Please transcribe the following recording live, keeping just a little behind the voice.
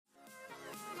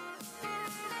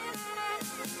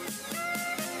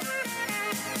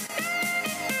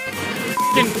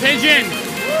Pigeon.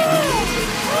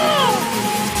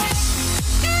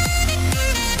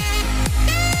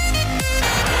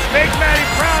 Make Maddie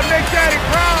proud, make Daddy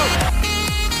proud.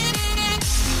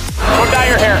 Go dye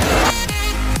your hair.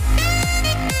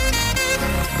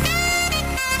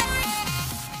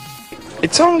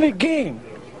 It's only a game.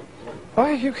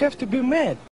 Why you have to be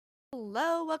mad?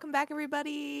 Hello, welcome back,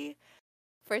 everybody.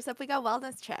 First up, we got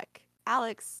wellness check.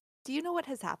 Alex, do you know what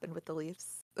has happened with the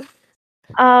Leafs?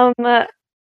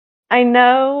 I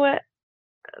know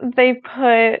they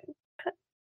put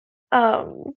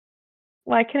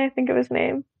why can't I think of his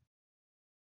name?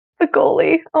 The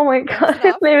goalie. Oh my god,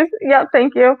 his name is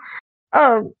thank you.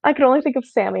 I could only think of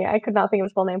Sammy. I could not think of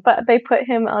his full name, but they put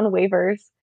him on waivers.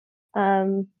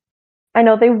 I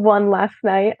know they won last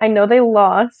night. I know they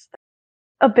lost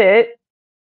a bit.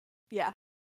 Yeah.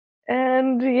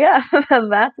 And yeah,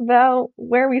 that's about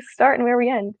where we start and where we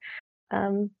end.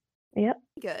 Yep.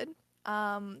 Good.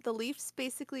 The Leafs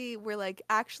basically were like,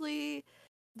 actually,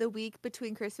 the week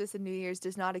between Christmas and New Year's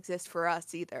does not exist for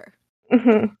us either.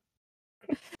 Mm-hmm.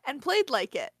 And played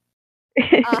like it.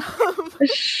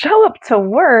 Show up to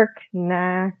work?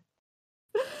 Nah.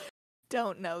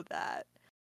 Don't know that.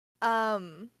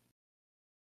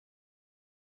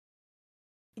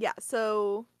 Yeah,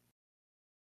 so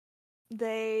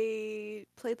they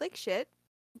played like shit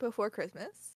before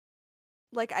Christmas.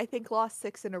 Like, I think lost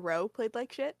 6 in a row, played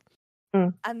like shit.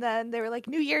 Mm. And then they were like,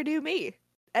 new year, new me.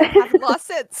 And haven't lost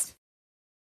since.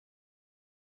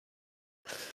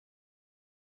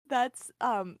 That's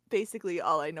basically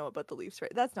all I know about the Leafs,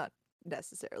 right? That's not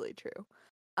necessarily true.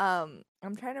 I'm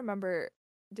trying to remember,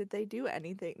 did they do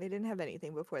anything? They didn't have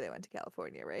anything before they went to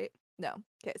California, right? No.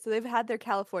 Okay, so they've had their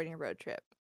California road trip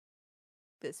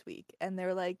this week, and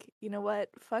they're like, you know what?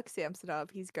 Fuck Samsonov,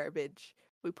 he's garbage.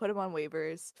 We put him on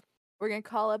waivers. We're gonna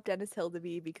call up Dennis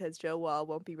Hildeby because Joe Wall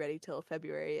won't be ready till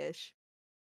February-ish.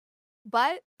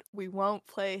 But we won't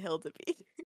play Hildeby.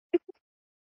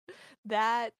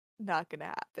 That not gonna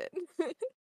happen.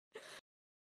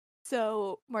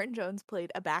 So Martin Jones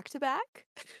played a back-to-back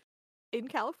in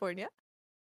California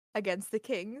against the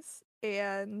Kings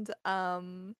and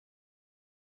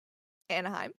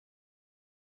Anaheim.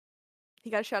 He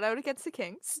got a shutout against the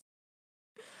Kings.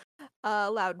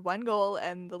 Allowed 1 goal,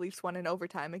 and the Leafs won in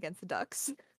overtime against the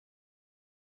Ducks.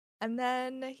 And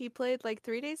then he played like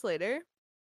 3 days later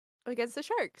against the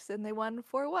Sharks, and they won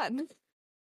 4-1.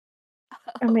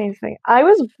 Amazing. I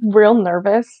was real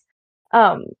nervous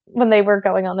when they were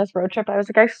going on this road trip. I was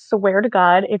like, I swear to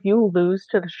God, if you lose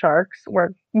to the Sharks, we're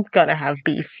gonna have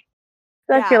beef.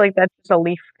 I feel like that's just a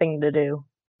Leaf thing to do.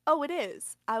 Oh, it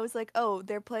is. I was like, oh,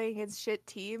 they're playing against shit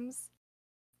teams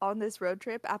on this road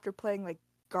trip after playing like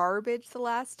garbage the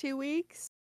last 2 weeks.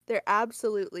 They're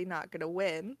absolutely not gonna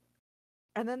win.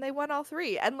 And then they won all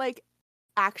 3 and like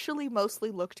actually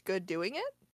mostly looked good doing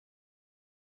it.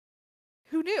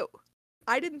 Who knew?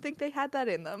 I didn't think they had that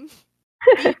in them.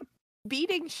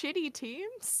 Beating shitty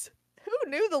teams? Who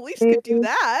knew the Leafs could do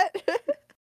that?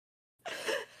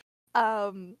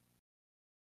 I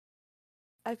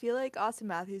feel like Austin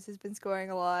Matthews has been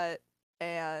scoring a lot,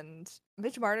 and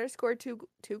Mitch Marner scored two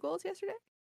goals yesterday.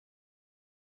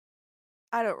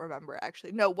 I don't remember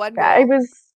actually. No, 1 goal.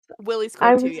 Willie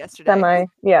scored 2 yesterday.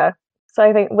 Yeah. So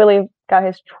I think Willie got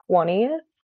his 20th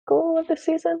goal of the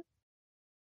season.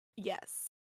 Yes.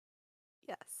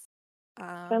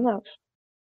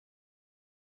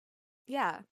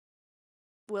 Yeah.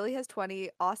 Willie has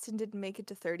 20. Austin didn't make it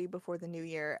to 30 before the new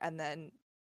year, and then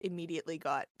immediately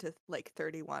got to like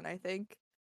 31, I think.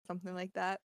 Something like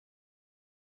that.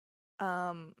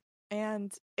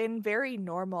 And in very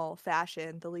normal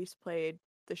fashion, the Leafs played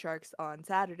the Sharks on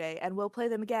Saturday, and we'll play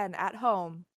them again at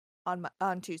home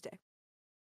on Tuesday.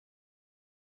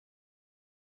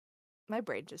 My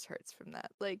brain just hurts from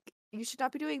that. Like, you should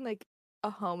not be doing like a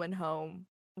home and home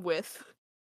with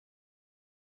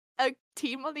a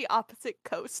team on the opposite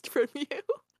coast from you.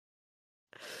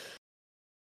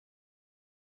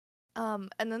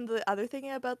 And then the other thing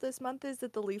about this month is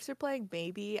that the Leafs are playing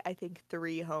maybe, I think,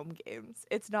 3 home games.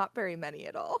 It's not very many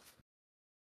at all.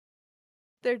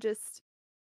 They're just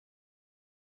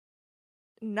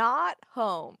not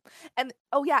home. And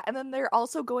oh yeah, and then they're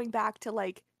also going back to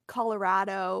like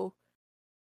Colorado,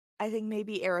 I think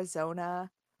maybe Arizona.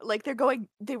 Like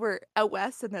they were out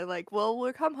west and they're like, well,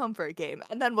 we'll come home for a game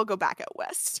and then we'll go back out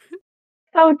west.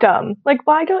 So dumb. Like,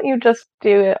 why don't you just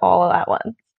do it all at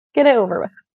once? Get it over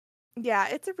with. Yeah,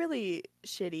 it's a really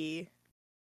shitty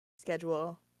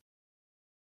schedule.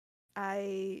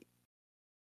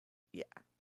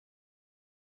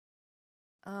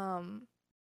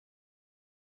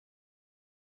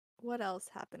 What else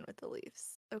happened with the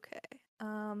Leafs? Okay.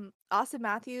 Austin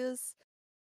Matthews,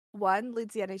 1,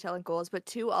 leads the NHL in goals, but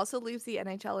 2, also leads the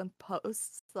NHL in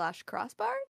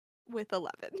posts/crossbar with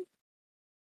 11.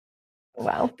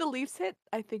 Wow. The Leafs hit,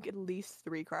 I think, at least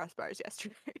 3 crossbars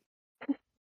yesterday.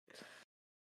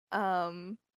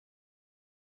 And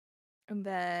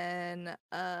then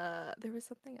there was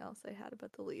something else I had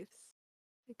about the Leafs.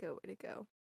 Way to go.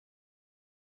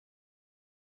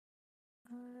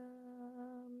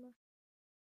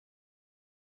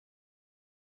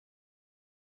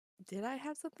 Did I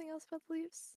have something else about the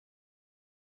Leafs?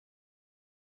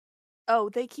 Oh,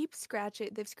 they keep scratching.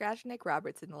 They've scratched Nick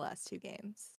Roberts in the last 2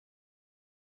 games.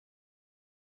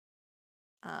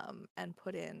 And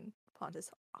put in Pontus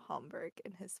Holmberg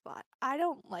in his spot. I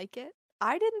don't like it.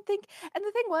 I didn't think, and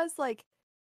the thing was, like,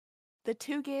 the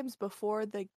 2 games before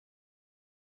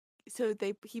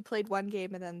he played 1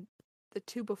 game, and then the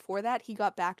 2 before that he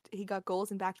got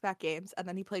goals in back-to-back games, and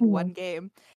then he played 1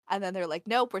 game, and then they're like,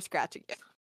 nope, we're scratching you.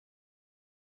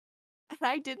 And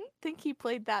I didn't think he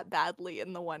played that badly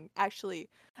in the one. Actually,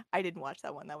 I didn't watch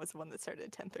that one. That was the one that started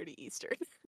at 10:30 Eastern.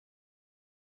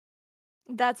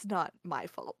 That's not my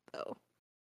fault, though.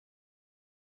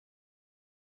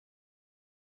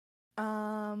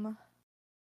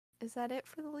 Is that it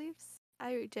for the Leafs?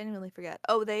 I genuinely forget.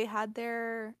 Oh, they had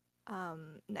their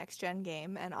next gen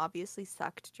game and obviously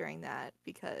sucked during that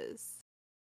because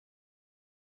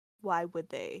why would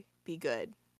they be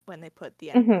good when they put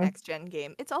the next gen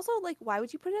game? It's also like, why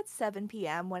would you put it at 7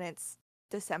 p.m. when it's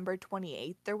December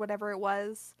 28th or whatever it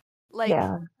was? Like,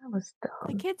 yeah, that was the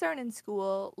dumb. kids aren't in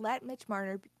school. Let Mitch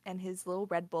Marner and his little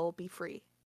Red Bull be free.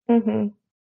 Mm-hmm.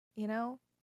 You know?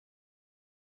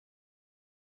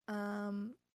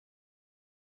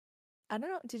 I don't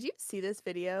know. Did you see this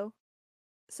video?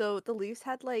 So the Leafs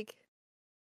had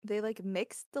they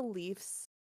mixed the Leafs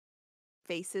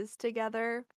faces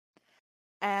together,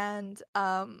 and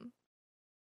I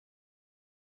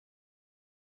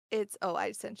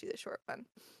sent you the short one.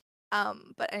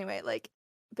 But anyway, like,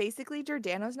 basically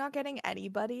Giordano's not getting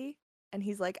anybody, and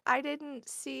he's like, I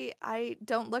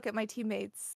don't look at my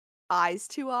teammates' eyes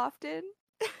too often.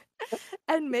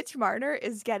 And Mitch Marner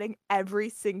is getting every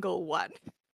single one.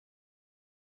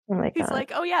 Oh my He's god.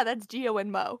 like, oh yeah, that's Gio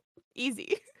and Mo.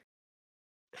 Easy.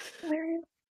 Hilarious.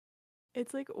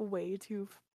 It's like way too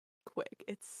quick.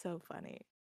 It's so funny.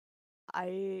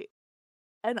 And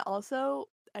also,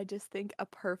 I just think a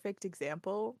perfect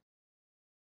example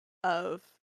of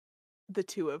the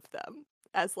two of them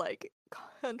as like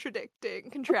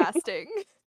contrasting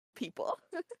people.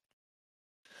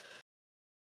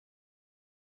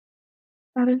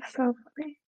 That is so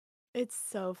funny. It's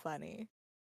so funny.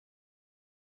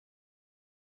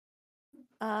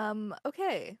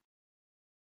 Okay.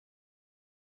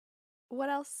 What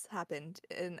else happened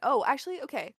actually,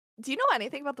 okay. Do you know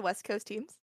anything about the West Coast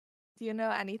teams? Do you know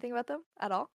anything about them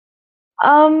at all?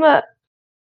 That's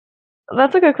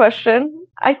a good question.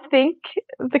 I think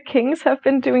the Kings have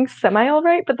been doing semi all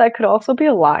right, but that could also be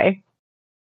a lie.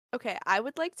 Okay, I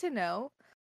would like to know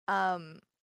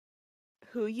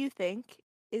who you think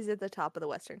is at the top of the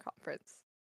Western Conference.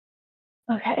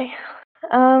 Okay.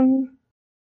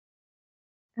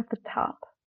 At the top.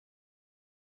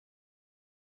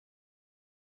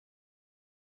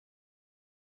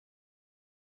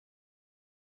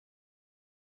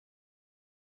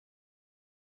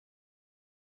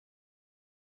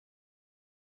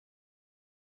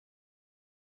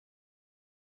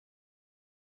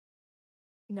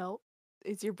 No?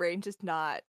 Is your brain just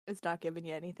not it's not giving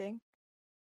you anything?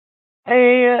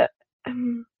 I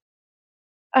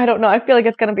I don't know. I feel like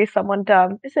it's gonna be someone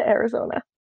dumb. Is it Arizona?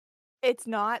 It's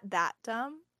not that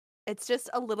dumb. It's just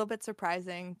a little bit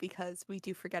surprising because we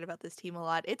do forget about this team a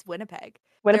lot. It's Winnipeg.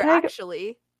 They're Winnipeg?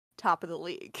 actually top of the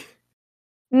league.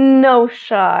 No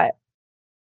shot.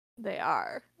 They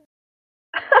are.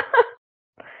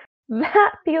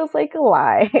 That feels like a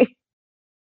lie.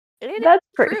 It is That's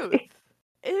the truth. crazy.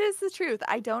 It is the truth.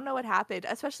 I don't know what happened,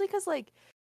 especially because, like,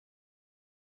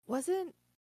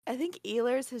 I think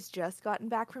Ehlers has just gotten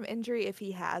back from injury, if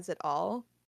he has at all.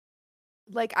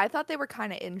 Like, I thought they were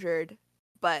kind of injured,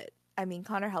 but I mean,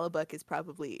 Connor Hellebuck is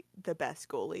probably the best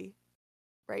goalie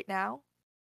right now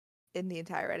in the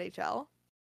entire NHL.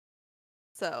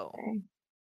 So Okay.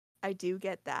 I do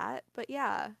get that. But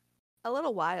yeah, a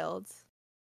little wild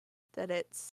that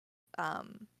it's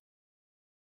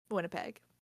Winnipeg.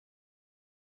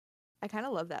 I kind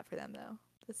of love that for them, though.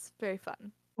 That's very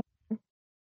fun.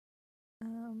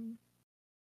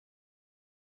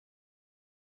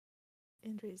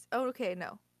 Injuries. Oh, okay,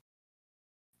 no.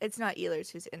 It's not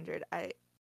Ehlers who's injured.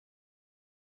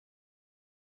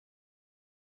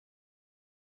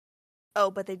 Oh,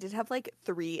 but they did have like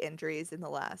 3 injuries in the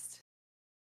last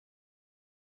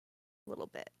little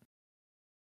bit,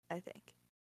 I think.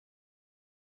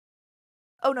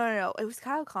 Oh, no. It was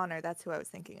Kyle Connor. That's who I was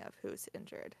thinking of, who's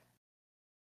injured.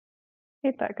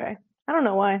 Hate that guy. I don't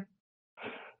know why.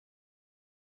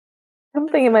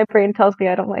 Something That's in my so brain tells me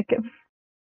I don't like him.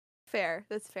 fair.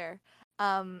 That's fair.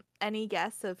 Any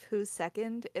guess of who's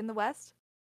second in the West?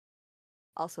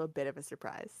 Also a bit of a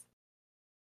surprise.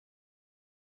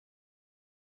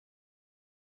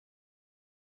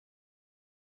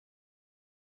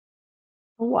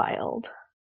 Wild.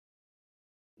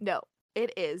 No,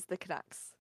 it is the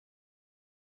Canucks.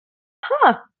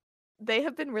 Huh. They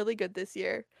have been really good this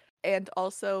year, and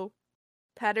also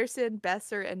Patterson,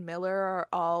 Besser, and Miller are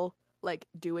all like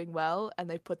doing well, and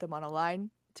they put them on a line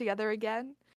together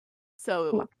again.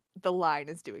 So the line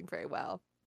is doing very well.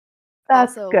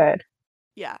 That's Also, good.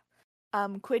 yeah.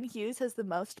 Quinn Hughes has the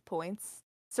most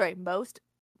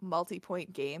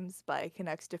multi-point games by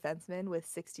Canucks defensemen with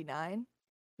 69.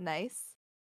 Nice.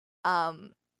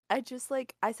 Um, I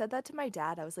said that to my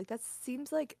dad. I was like, that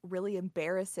seems like really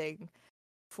embarrassing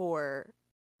for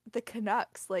the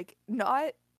Canucks. Like,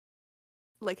 not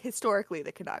like historically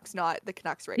the Canucks, not the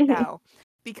Canucks right now.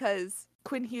 Because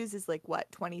Quinn Hughes is like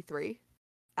what, 23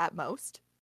 at most?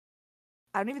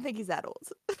 I don't even think he's that old.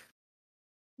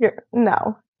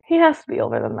 No. He has to be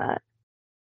older than that.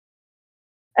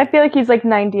 I feel like he's like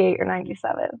 98 or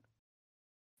 97.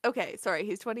 Okay, sorry,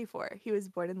 he's 24. He was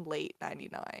born in late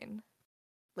 99.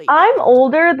 I'm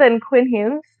older than Quinn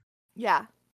Hughes. Yeah.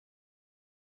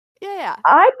 Yeah.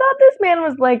 I thought this man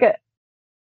was like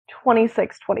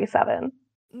 26, 27.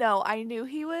 No, I knew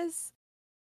he was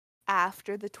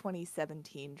after the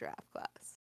 2017 draft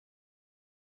class.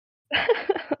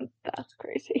 That's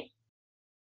crazy.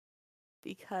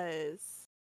 Because,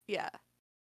 yeah.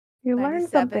 You learn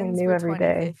something 97s new were every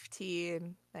day.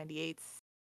 2015, 98s,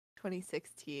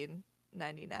 2016,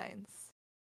 99s,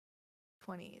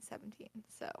 2017.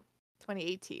 So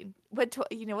 2018. But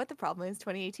you know what the problem is?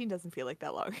 2018 doesn't feel like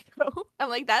that long ago. I'm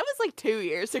like, that was like 2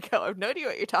 years ago. I have no idea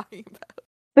what you're talking about.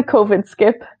 The COVID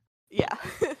skip. Yeah.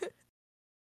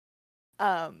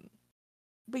 But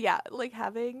yeah, like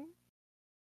having,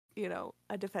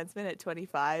 a defenseman at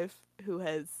 25 who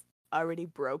has already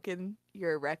broken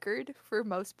your record for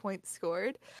most points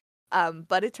scored.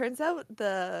 But it turns out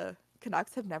the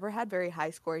Canucks have never had very high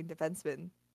scoring defensemen.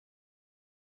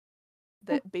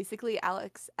 That basically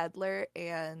Alex Edler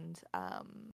and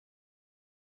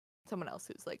someone else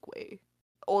who's like way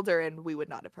older and we would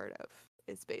not have heard of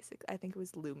is basic. I think it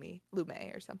was Lume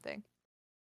or something.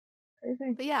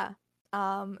 Crazy. But yeah.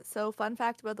 So fun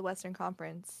fact about the Western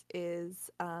Conference is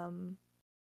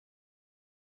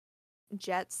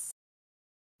Jets,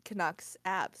 Canucks,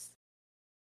 Avs.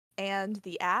 And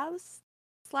the Avs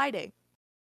sliding.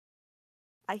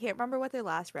 I can't remember what their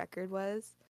last record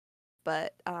was,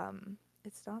 but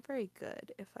it's not very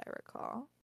good if I recall.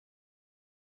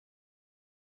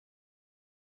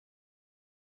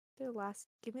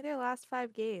 Give me their last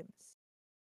 5 games.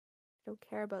 I don't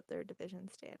care about their division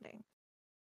standing.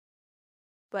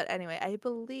 But anyway, I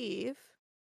believe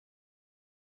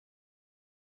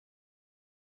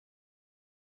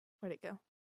where'd it go?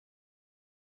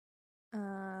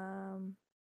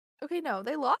 Okay, no,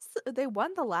 they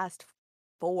won the last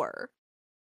 4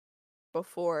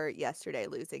 before yesterday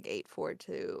losing 8-4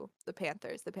 to the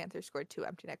Panthers. The Panthers scored 2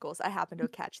 empty net goals. I happened to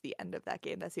catch the end of that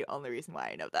game. That's the only reason why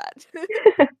I know that.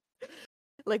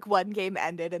 Like one game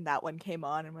ended and that one came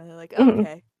on and we're like, oh,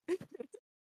 okay.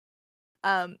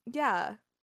 Yeah.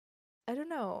 I don't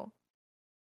know.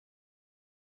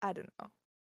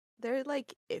 They're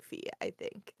like iffy, I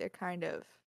think. They're kind of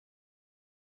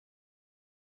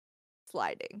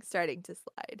starting to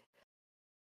slide.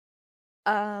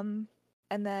 And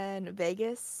then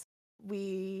Vegas,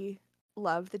 we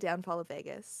love the downfall of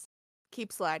Vegas.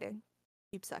 Keep sliding.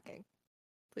 Keep sucking.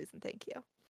 Please and thank you.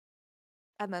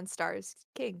 And then Stars,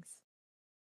 Kings.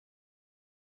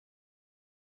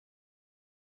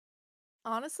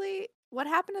 Honestly, what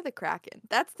happened to the Kraken?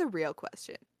 That's the real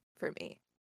question for me.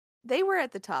 They were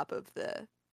at the top of the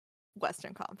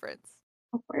Western Conference.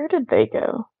 Where did they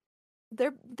go?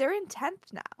 They're in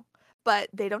 10th now, but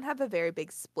they don't have a very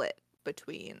big split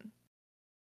between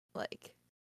like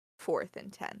 4th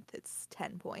and 10th. It's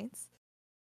 10 points.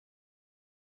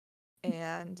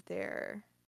 And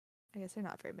I guess they're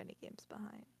not very many games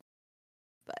behind.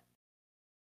 But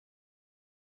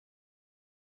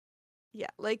yeah,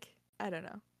 like, I don't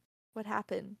know. What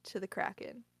happened to the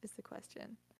Kraken is the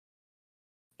question.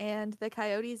 And the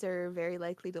Coyotes are very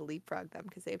likely to leapfrog them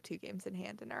because they have 2 games in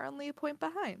hand and are only a point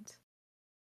behind.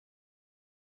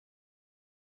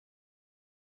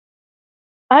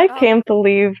 I can't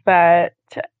believe that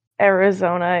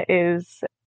Arizona is.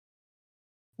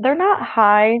 They're not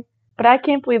high, but I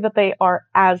can't believe that they are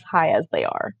as high as they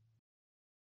are.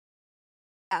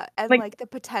 Yeah, and Like, like the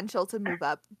potential to move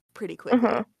up pretty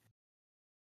quickly.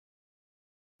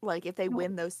 Like if they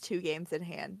win those 2 games in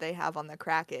hand they have on the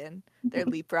Kraken, they're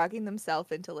leapfrogging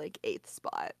themselves into like 8th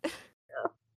spot.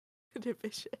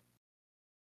 Division.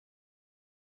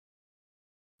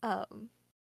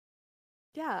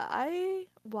 Yeah,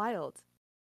 wild.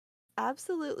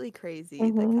 Absolutely crazy,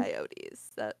 the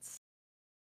Coyotes. That's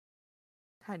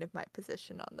kind of my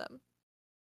position on them.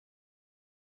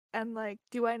 And like,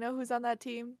 do I know who's on that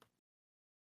team?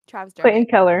 Travis Clayton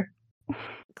Dermott, Keller.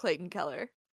 Clayton Keller.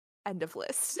 End of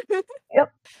list.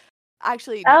 Yep.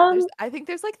 Actually, no, I think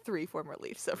there's like 3 former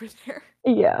Leafs over there.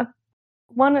 Yeah.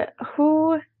 One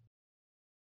who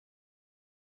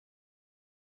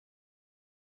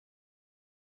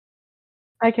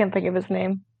I can't think of his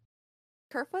name.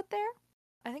 Kerfoot there?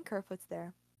 I think Kerfoot's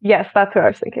there. Yes, that's what I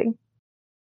was thinking.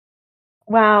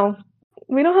 Wow.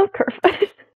 We don't have Kerfoot.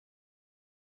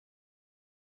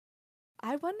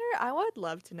 I would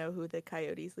love to know who the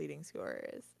Coyotes' leading scorer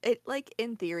is. It, like,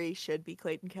 in theory, should be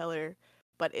Clayton Keller,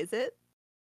 but is it?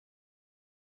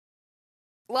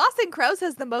 Lawson Krause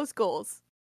has the most goals.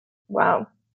 Wow.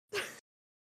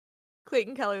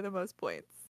 Clayton Keller the most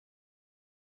points.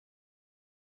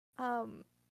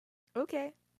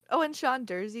 Okay. Oh, and Sean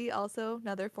Dursey, also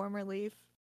another former Leaf.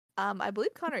 I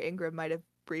believe Connor Ingram might have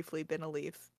briefly been a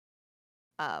Leaf.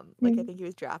 Like I think he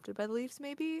was drafted by the Leafs,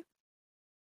 maybe.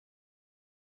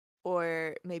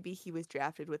 Or maybe he was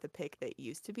drafted with a pick that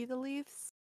used to be the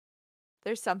Leafs.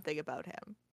 There's something about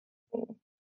him.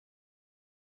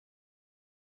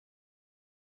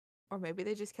 Or maybe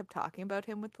they just kept talking about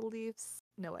him with the Leafs.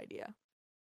 No idea.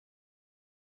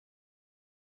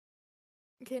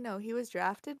 Okay, no, he was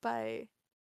drafted by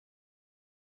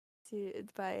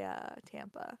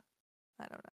Tampa. I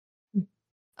don't know.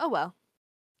 Oh well.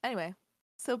 Anyway,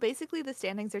 so basically the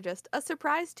standings are just a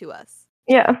surprise to us.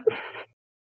 Yeah.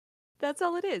 That's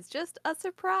all it is. Just a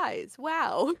surprise.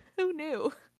 Wow. Who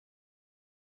knew?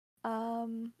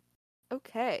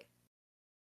 Okay.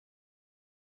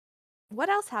 What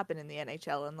else happened in the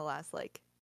NHL in the last like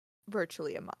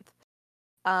virtually a month?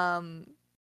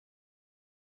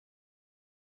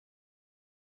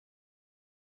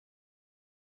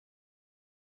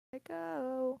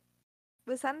 Go.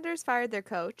 The Senators fired their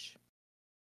coach,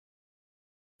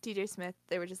 DJ Smith.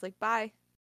 They were just like, bye.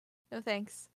 No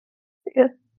thanks. Yeah.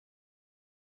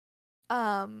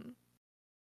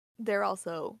 They're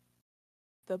also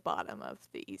the bottom of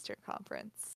the Eastern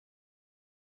Conference.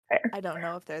 Fair. I don't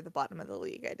know if they're the bottom of the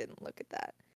league. I didn't look at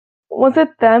that. Was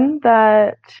it them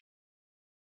that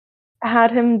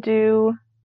had him do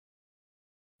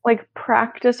like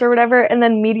practice or whatever and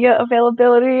then media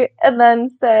availability and then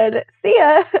said, "See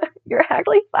ya, you're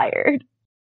actually fired."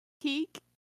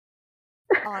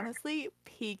 Honestly,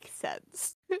 peak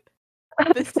Sens.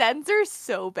 The Sens are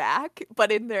so back,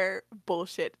 but in their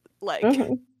bullshit, like,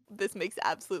 this makes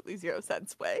absolutely 0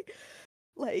 sense way.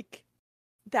 Like,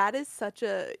 that is such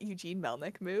a Eugene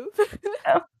Melnick move.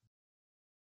 Oh.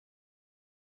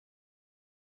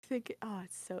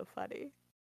 It's so funny.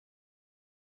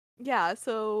 Yeah,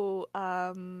 so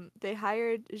they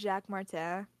hired Jacques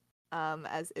Martin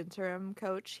as interim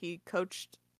coach. He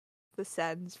coached the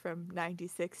Sens from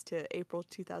 96 to April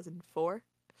 2004.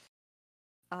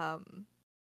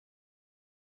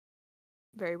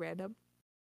 Very random.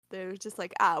 They were just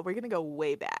like, we're gonna go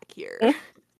way back here.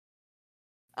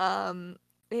 And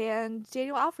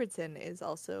Daniel Alfredson is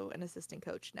also an assistant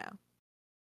coach now.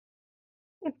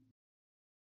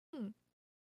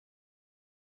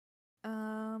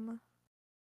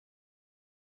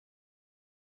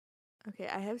 Okay,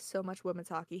 I have so much women's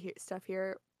hockey stuff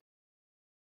here.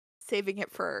 Saving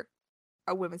it for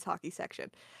a women's hockey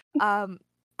section.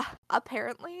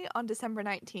 Apparently on December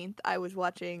 19th, I was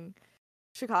watching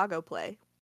Chicago play.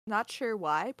 Not sure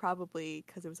why, probably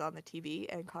because it was on the TV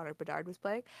and Connor Bedard was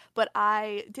playing. But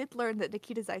I did learn that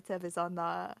Nikita Zaitsev is on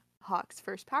the Hawks'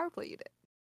 first power play unit,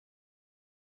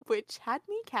 which had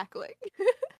me cackling.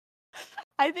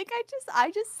 I think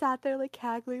I just sat there like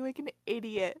cackling like an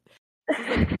idiot.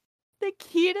 Like,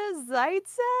 Nikita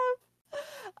Zaitsev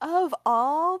of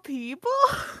all people.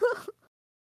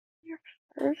 Your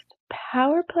first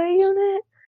power play unit?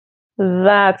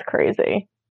 That's crazy.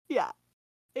 Yeah,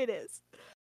 it is.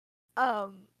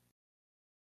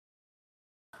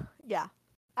 Yeah,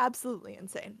 absolutely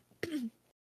insane.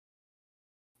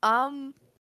 Okay,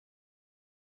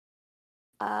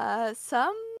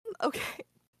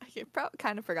 I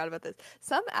kind of forgot about this.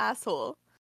 Some asshole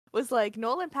was like,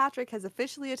 Nolan Patrick has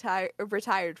officially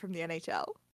retired from the NHL.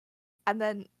 And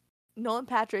then Nolan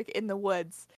Patrick in the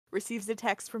woods receives a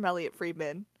text from Elliot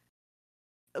Friedman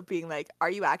being like, "Are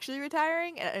you actually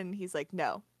retiring?" And he's like,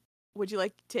 "No. Would you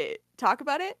like to talk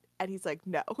about it?" And he's like,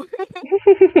 "No."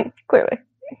 Clearly.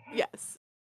 Yes.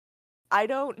 I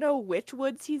don't know which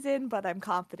woods he's in, but I'm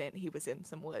confident he was in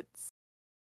some woods.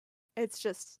 It's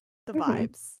just the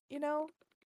vibes, you know?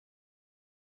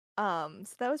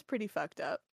 So that was pretty fucked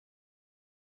up.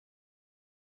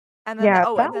 And then Yeah,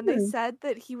 and then they said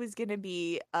that he was gonna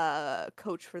be a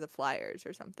coach for the Flyers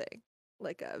or something.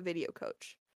 Like a video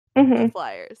coach for the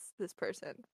Flyers, this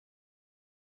person.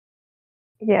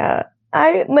 Yeah.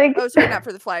 I like Oh, sorry, not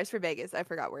for the Flyers, for Vegas. I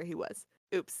forgot where he was.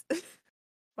 Oops.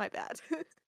 My bad.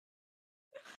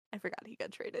 I forgot he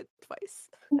got traded twice.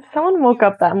 Someone woke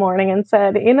up that morning and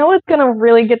said, "You know what's gonna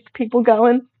really get the people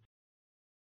going?"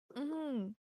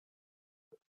 And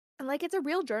like, it's a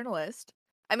real journalist.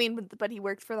 I mean, but he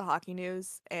worked for the Hockey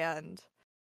News, and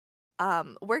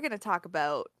we're gonna talk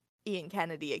about Ian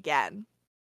Kennedy again.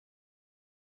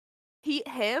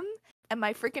 Him and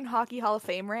my freaking Hockey Hall of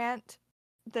Fame rant.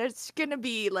 There's gonna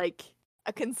be like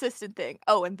a consistent thing.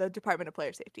 Oh, and the Department of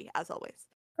Player Safety, as always.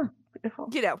 Oh, beautiful.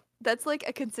 You know, that's like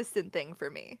a consistent thing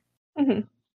for me.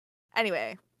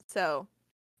 Anyway, so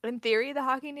in theory, the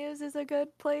Hockey News is a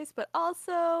good place, but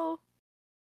also,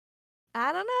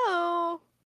 I don't know.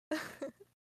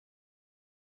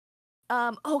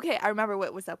 Okay, I remember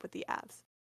what was up with the Avs.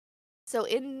 So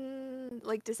in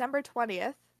like December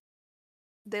 20th,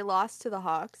 they lost to the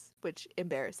Hawks, which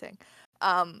embarrassing.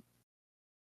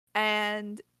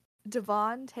 And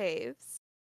Devon Taves,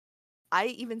 I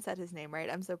even said his name right.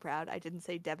 I'm so proud. I didn't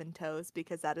say Devon Toes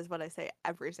because that is what I say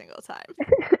every single time.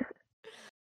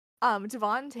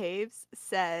 Devon Taves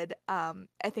said, I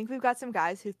think we've got some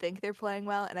guys who think they're playing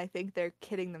well, and I think they're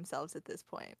kidding themselves at this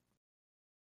point.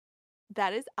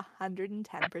 That is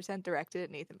 110% directed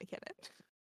at Nathan McKinnon.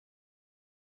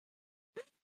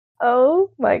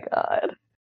 Oh my god.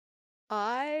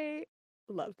 I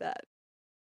love that.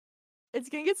 It's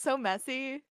gonna get so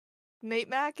messy. Nate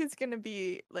Mack is gonna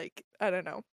be like, I don't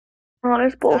know,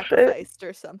 Honest bullshit. sacrificed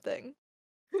or something.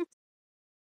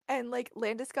 And like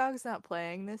Landeskog's not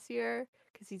playing this year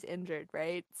because he's injured,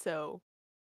 right? So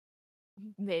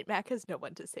Nate Mack has no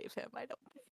one to save him, I don't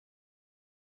think.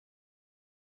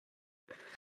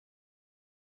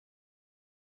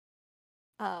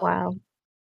 Wow.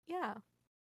 Yeah.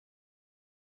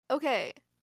 Okay.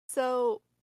 So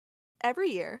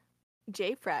every year,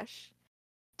 Jay Fresh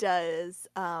does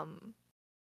a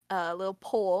little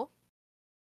poll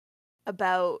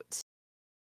about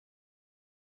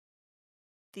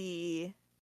the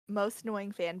most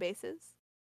annoying fan bases.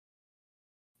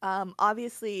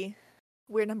 Obviously,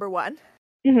 we're number one.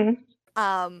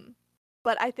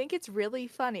 But I think it's really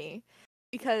funny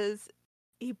because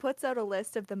he puts out a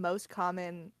list of the most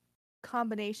common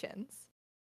combinations.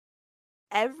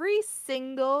 Every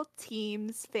single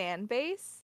team's fan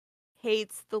base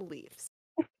hates the Leafs,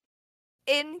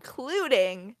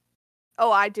 including.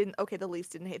 Oh, the Leafs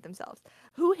didn't hate themselves.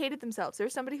 Who hated themselves? There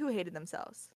was somebody who hated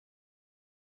themselves.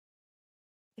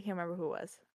 I can't remember who it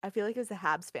was. I feel like it was the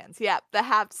Habs fans. Yeah, the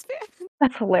Habs fans.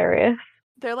 That's hilarious.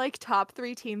 They're like top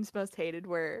 3 teams most hated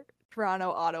were Toronto,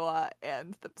 Ottawa,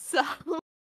 and themselves.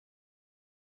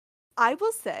 I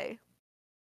will say,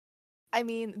 I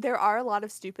mean, there are a lot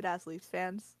of stupid ass Leafs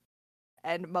fans,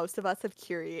 and most of us have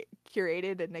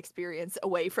curated an experience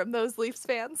away from those Leafs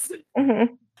fans.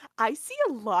 I see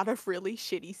a lot of really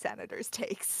shitty Senators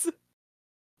takes.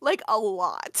 Like, a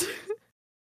lot.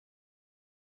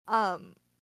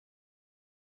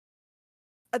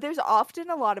 There's often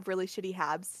a lot of really shitty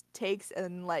Habs takes,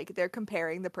 and like they're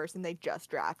comparing the person they just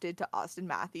drafted to Austin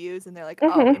Matthews, and they're like,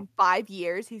 oh, in 5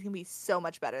 years he's gonna be so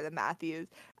much better than Matthews.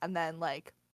 And then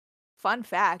like, fun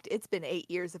fact, it's been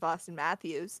 8 years of Austin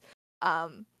Matthews.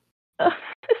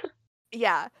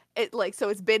 Yeah, so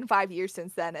it's been 5 years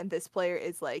since then, and this player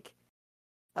is like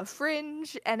a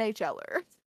fringe NHLer,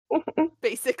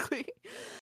 basically.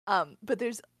 But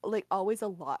there's like always a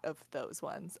lot of those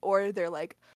ones, or they're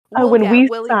like, when we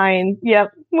sign,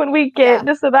 when we get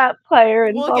this or that player,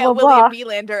 and we'll blah, get blah, William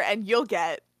blah. Nylander, and you'll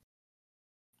get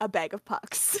a bag of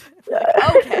pucks. Like,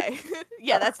 okay,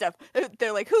 yeah, that's stuff.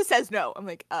 They're like, who says no? I'm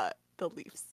like, the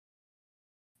Leafs.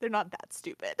 They're not that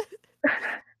stupid.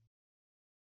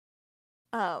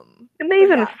 Can they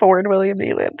even afford William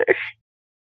Nylander?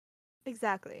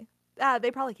 Exactly.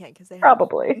 They probably can't because they have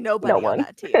Probably nobody on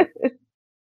that team.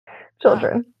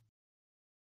 Children.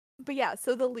 But yeah,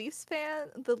 so the Leafs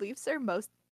are most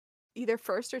either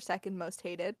first or second most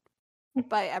hated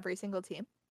by every single team.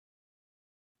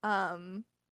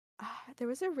 There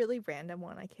was a really random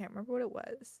one. I can't remember what it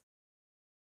was.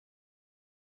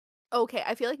 Okay,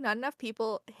 I feel like not enough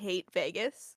people hate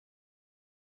Vegas.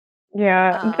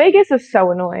 Yeah, Vegas is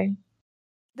so annoying.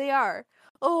 They are.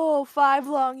 Oh, 5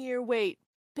 long year wait.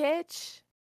 Bitch,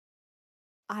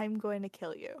 I'm going to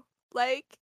kill you.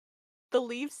 Like, the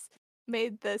Leafs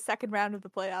made the second round of the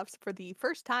playoffs for the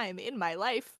first time in my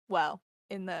life. Well,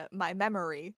 in my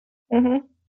memory. Mm-hmm.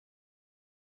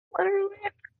 Literally.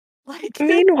 Like,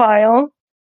 Meanwhile.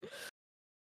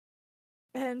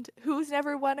 And who's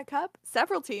never won a cup?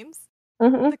 Several teams.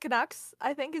 Mm-hmm. The Canucks,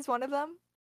 I think, is one of them.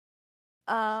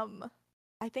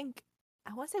 I think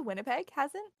I want to say Winnipeg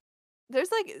hasn't.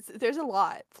 There's a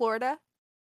lot. Florida.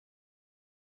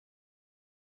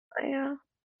 Yeah.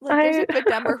 Like there's a good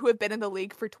number who have been in the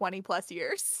league for 20 plus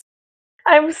years.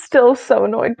 I'm still so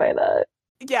annoyed by that.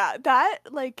 Yeah, that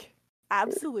like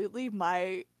absolutely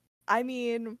I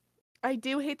mean, I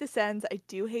do hate the Sens, I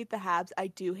do hate the Habs, I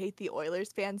do hate the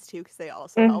Oilers fans too because they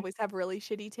also always have really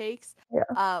shitty takes. Yeah.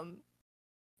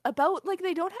 About like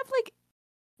they don't have like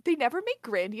they never make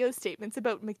grandiose statements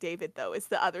about McDavid though. Is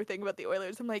the other thing about the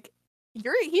Oilers. I'm like,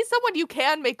 he's someone you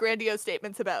can make grandiose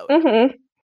statements about. Mm-hmm.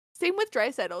 Same with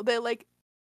Draisaitl. They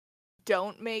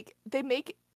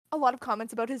make a lot of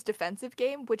comments about his defensive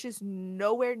game, which is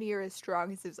nowhere near as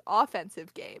strong as his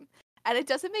offensive game. And it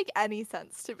doesn't make any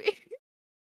sense to me.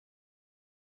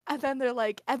 And then they're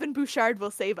like, Evan Bouchard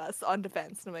will save us on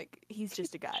defense. And I'm like, he's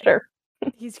just a guy. Sure.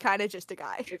 He's kind of just a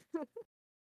guy.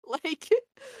 Like,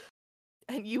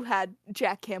 and you had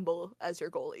Jack Campbell as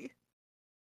your goalie.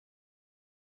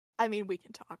 I mean, we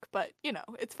can talk, but,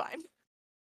 it's fine.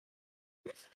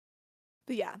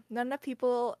 But yeah, not enough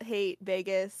people hate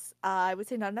Vegas. I would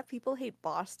say not enough people hate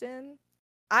Boston.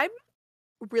 I'm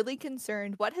really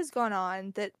concerned what has gone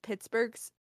on that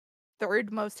Pittsburgh's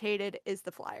third most hated is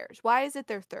the Flyers. Why is it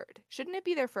their third? Shouldn't it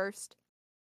be their first?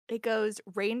 It goes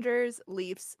Rangers,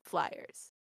 Leafs,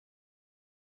 Flyers.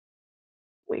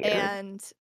 Weird. And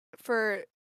for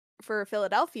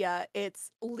Philadelphia,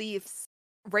 it's Leafs,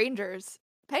 Rangers,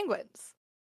 Penguins.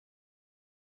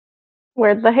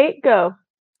 Where'd the hate go?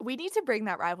 We need to bring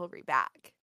that rivalry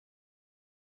back.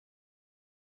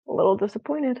 A little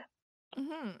disappointed.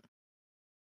 Mm-hmm.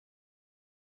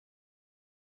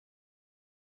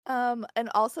 And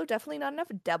also definitely not enough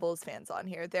Devils fans on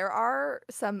here. There are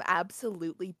some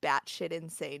absolutely batshit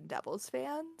insane Devils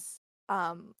fans.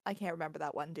 I can't remember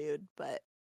that one dude, but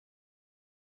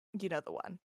you know the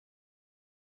one.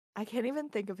 I can't even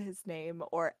think of his name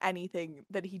or anything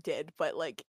that he did, but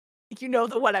like, you know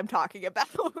the one I'm talking about.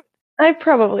 I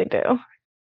probably do.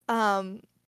 And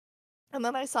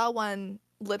then I saw one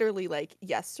literally like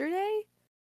yesterday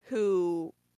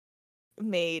who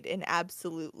made an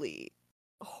absolutely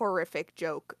horrific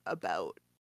joke about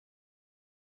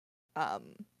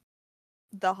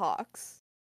the Hawks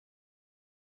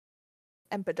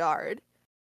and Bedard.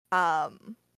 Yeah.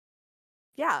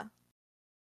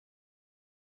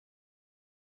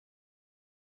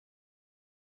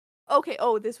 Okay,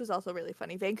 this was also really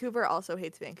funny. Vancouver also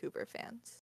hates Vancouver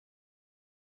fans.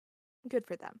 Good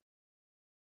for them.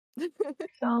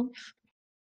 Sounds.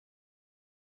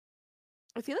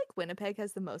 I feel like Winnipeg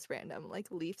has the most random, like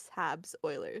Leafs, Habs,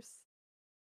 Oilers.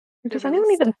 Does anyone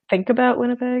even think about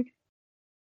Winnipeg?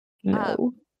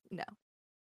 No. No.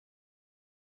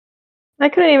 I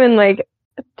couldn't even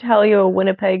tell you a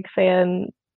Winnipeg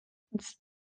fan.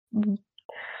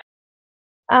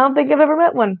 I don't think I've ever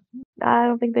met one. I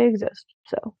don't think they exist.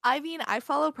 So I mean, I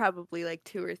follow probably like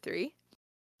 2 or 3.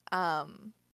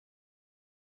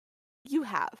 You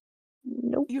have.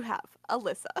 Nope. You have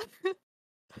Alyssa.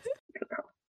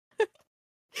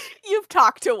 You've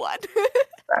talked to one.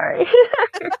 Sorry.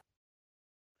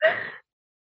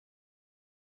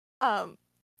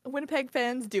 Winnipeg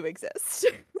fans do exist.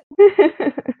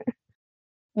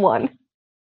 One.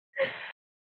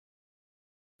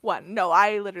 No,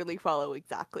 I literally follow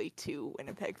exactly 2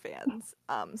 Winnipeg fans.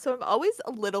 So I'm always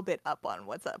a little bit up on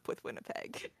what's up with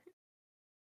Winnipeg.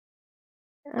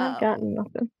 I've gotten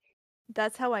nothing.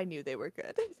 That's how I knew they were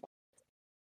good.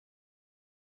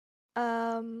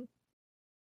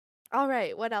 All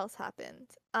right, what else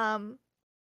happened? Oh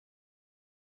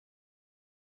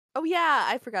yeah,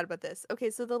 I forgot about this. Okay,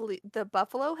 so the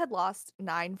Buffalo had lost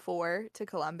 9-4 to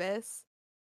Columbus.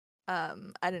 I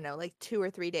don't know, like 2 or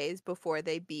 3 days before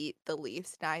they beat the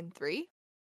Leafs 9-3.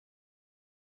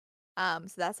 So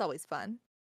that's always fun.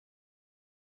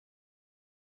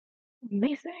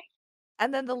 Amazing.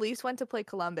 And then the Leafs went to play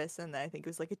Columbus, and I think it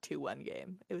was like a 2-1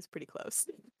 game. It was pretty close,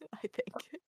 I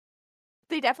think.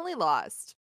 They definitely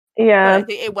lost. Yeah. But I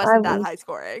think it wasn't that high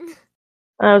scoring.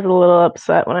 I was a little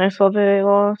upset when I saw they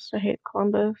lost. I hate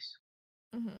Columbus.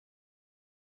 Mhm.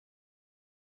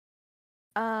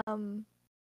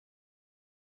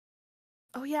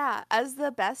 Oh yeah, as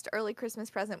the best early Christmas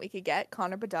present we could get,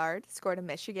 Connor Bedard scored a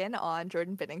Michigan on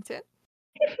Jordan Binnington.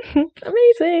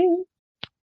 Amazing.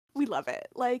 We love it.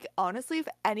 Like, honestly, if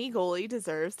any goalie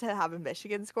deserves to have a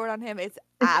Michigan scored on him, it's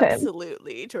It's him.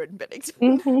 absolutely Jordan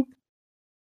Binnington. Mm-hmm.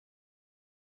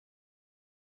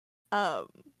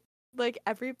 Like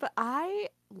I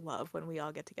love when we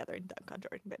all get together and dunk on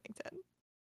Jordan Binnington.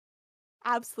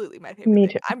 Absolutely my favorite Me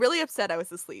thing. too. I'm really upset I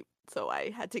was asleep, so I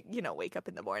had to, wake up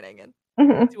in the morning and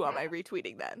Mm-hmm. do all my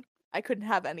retweeting then. I couldn't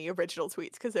have any original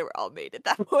tweets because they were all made at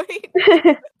that point.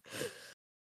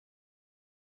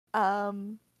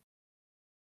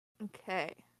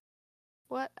 Okay.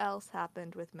 What else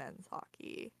happened with men's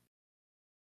hockey?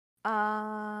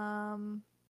 The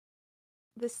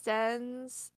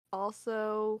Sens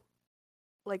also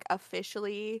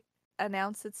officially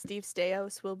announced that Steve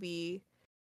Staios will be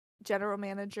general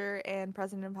manager and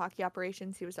president of hockey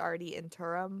operations. He was already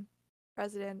interim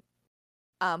president.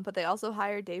 But they also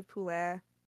hired Dave Poulin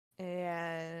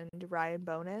and Ryan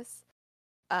Bonus.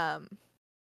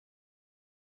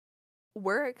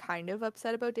 We're kind of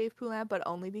upset about Dave Poulin, but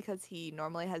only because he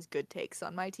normally has good takes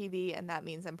on my TV, and that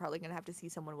means I'm probably going to have to see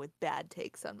someone with bad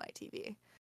takes on my TV.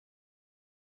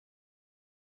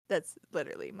 That's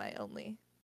literally my only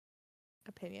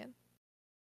opinion.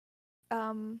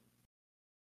 Oh,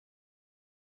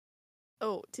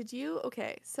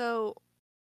 okay, so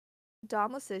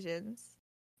Dom Decisions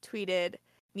tweeted,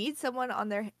 need someone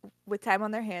with time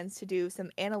on their hands to do some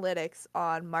analytics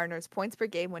on Marner's points per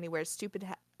game when he wears a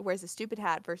stupid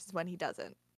hat versus when he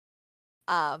doesn't.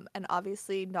 And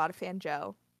obviously not a fan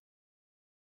Joe,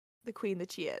 the queen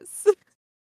that she is,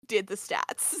 did the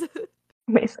stats.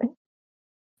 Amazing.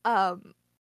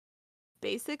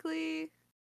 Basically,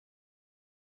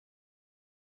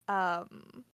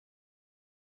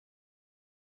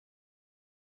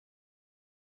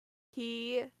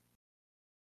 he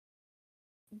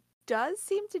does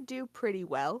seem to do pretty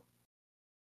well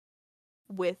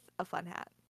with a fun hat.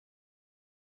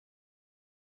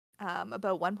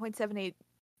 About 1.78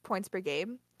 points per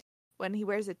game. When he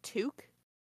wears a toque,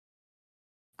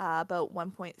 about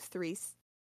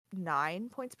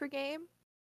 1.39 points per game.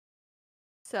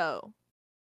 So,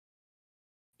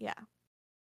 yeah.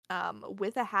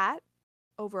 With a hat,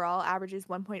 overall averages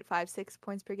 1.56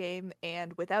 points per game,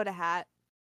 and without a hat,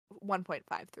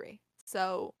 1.53.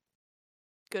 So,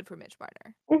 good for Mitch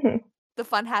Marner. Mm-hmm. The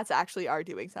fun hats actually are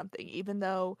doing something, even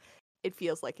though it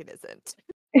feels like it isn't.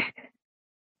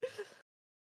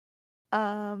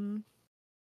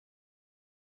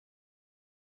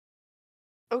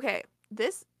 Okay,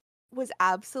 this was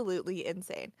absolutely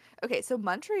insane. Okay, so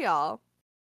Montreal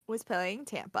was playing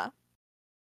Tampa.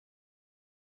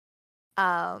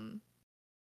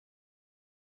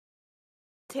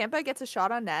 Tampa gets a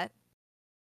shot on net.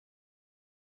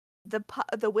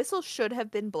 The whistle should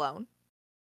have been blown.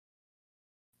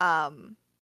 The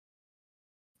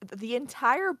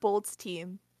entire Bolts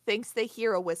team thinks they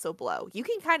hear a whistle blow. You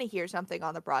can kind of hear something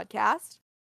on the broadcast.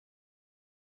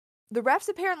 The refs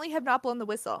apparently have not blown the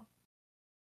whistle.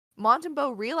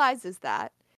 Montembeault realizes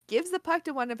that, gives the puck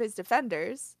to one of his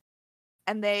defenders,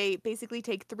 and they basically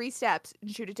take 3 steps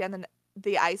and shoot it down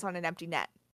the ice on an empty net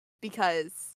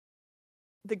because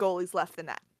the goalie's left the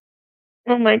net.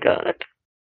 Oh my god.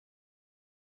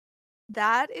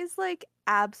 That is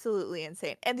absolutely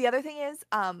insane. And the other thing is,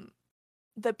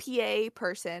 the PA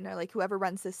person or whoever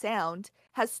runs the sound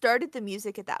has started the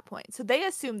music at that point. So they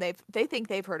assume they think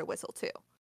they've heard a whistle too.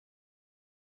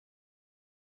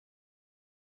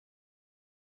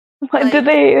 What did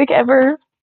they ever?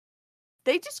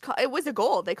 They just it was a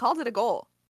goal. They called it a goal.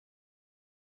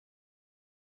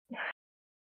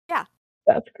 Yeah.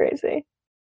 That's crazy.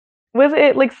 Was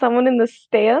it someone in the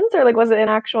stands or was it an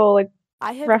actual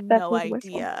I have ref that no blew the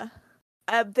whistle? idea.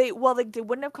 They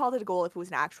wouldn't have called it a goal if it was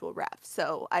an actual ref.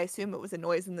 So I assume it was a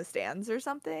noise in the stands or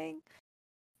something.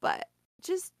 But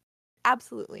just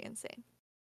absolutely insane.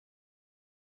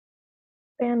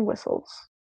 Fan whistles.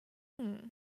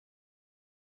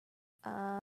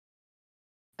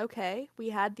 Okay,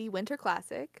 we had the Winter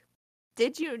Classic.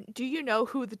 Do you know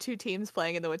who the 2 teams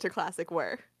playing in the Winter Classic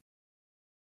were?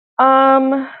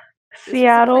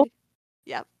 Seattle.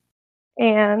 Yep.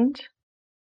 And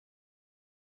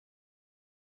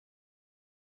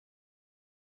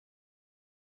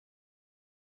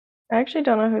I actually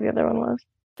don't know who the other one was.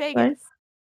 Vegas.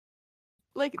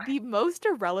 The most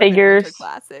irrelevant Winter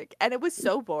Classic. And it was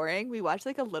so boring. We watched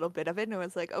a little bit of it and it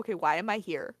was okay, why am I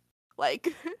here?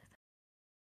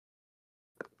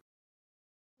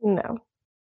 No.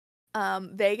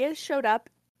 Vegas showed up,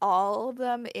 all of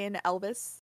them in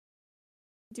Elvis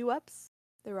do-ups.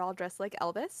 They were all dressed like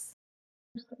Elvis.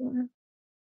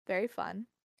 Very fun.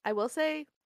 I will say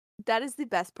that is the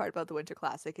best part about the Winter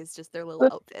Classic is just their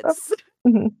little outfits.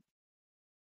 Mhm.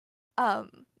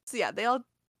 So yeah, they all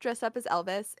dressed up as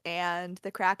Elvis, and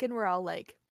the Kraken were all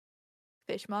like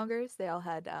fishmongers. They all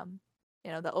had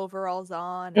the overalls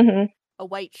on and Mhm. a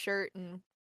white shirt, and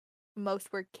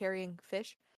most were carrying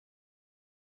fish.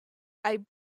 I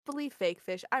believe fake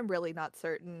fish. I'm really not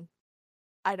certain.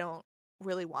 I don't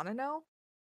really want to know.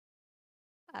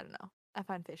 I don't know. I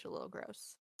find fish a little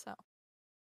gross. So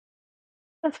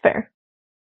That's fair.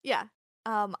 yeah.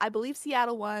 I believe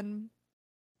Seattle won.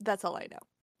 That's all I know.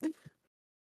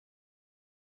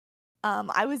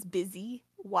 I was busy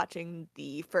watching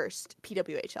the first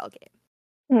PWHL game.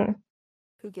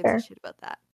 Who gives a shit about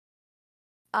that?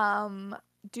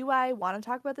 Do I want to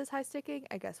talk about this high sticking?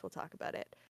 I guess we'll talk about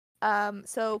it.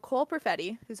 So Cole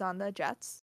Perfetti, who's on the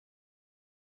Jets,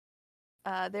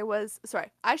 I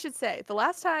should say, the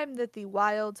last time that the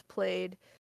Wild played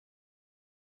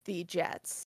the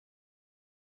Jets,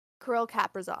 Kirill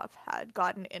Kaprizov had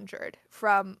gotten injured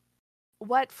from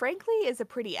what frankly is a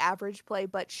pretty average play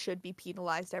but should be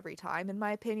penalized every time in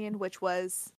my opinion, which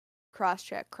was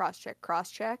cross-check, cross-check,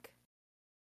 cross-check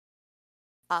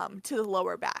to the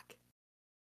lower back.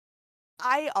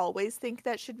 I always think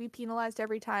that should be penalized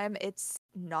every time. It's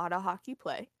not a hockey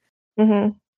play.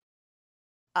 Mm-hmm.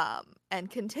 And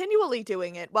continually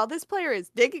doing it while this player is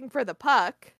digging for the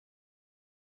puck,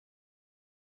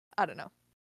 I don't know.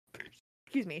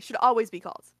 Excuse me, should always be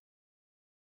called.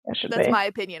 That's my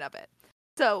opinion of it.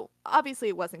 So, obviously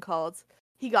it wasn't called.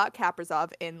 He got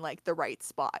Kaprizov in, like, the right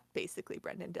spot, basically,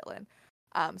 Brendan Dillon.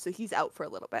 So he's out for a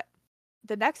little bit.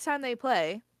 The next time they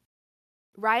play,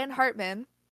 Ryan Hartman,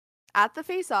 at the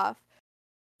face-off,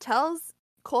 tells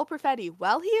Cole Perfetti,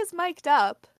 while he is mic'd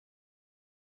up,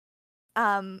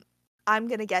 I'm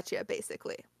gonna get you,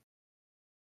 basically.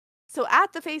 So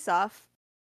at the face-off,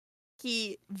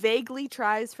 he vaguely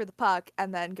tries for the puck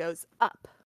and then goes up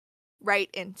right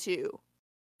into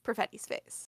Perfetti's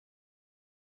face.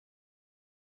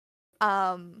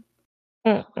 And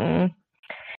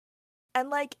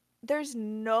like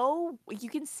you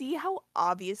can see how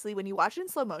obviously when you watch it in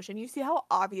slow motion, you see how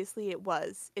obviously it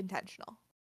was intentional.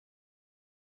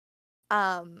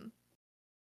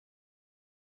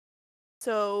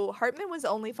 So Hartman was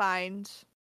only fined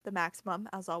the maximum,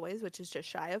 as always, which is just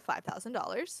shy of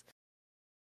 $5,000.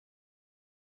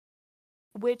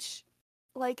 Which,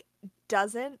 like,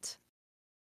 doesn't,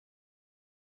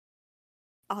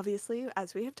 obviously,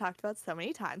 as we have talked about so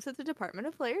many times with the Department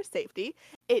of Player Safety,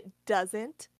 it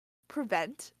doesn't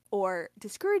prevent or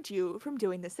discourage you from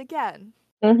doing this again.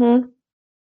 Mm-hmm.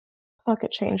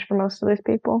 Pocket change for most of these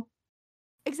people.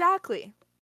 Exactly.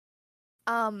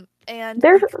 And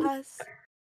they're spending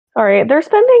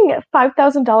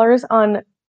 $5,000 on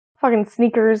fucking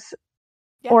sneakers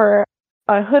or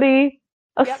a hoodie,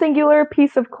 a singular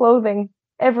piece of clothing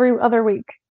every other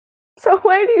week. So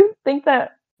why do you think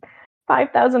that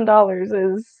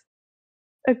 $5,000 is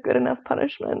a good enough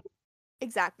punishment?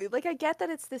 Exactly. Like, I get that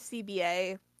it's the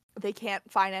CBA. They can't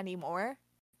fine any more.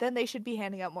 Then they should be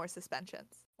handing out more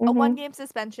suspensions. Mm-hmm. A 1-game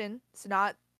suspension, so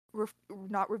not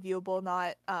reviewable,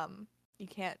 not you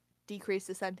can't decrease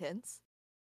the sentence.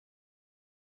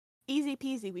 Easy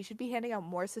peasy. We should be handing out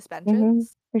more suspensions.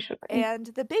 Mm-hmm. We should be. And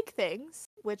the big things,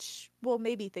 which we'll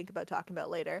maybe think about talking about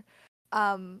later,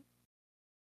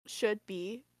 should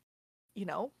be,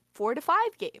 4 to 5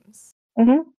 games.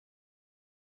 Mm-hmm.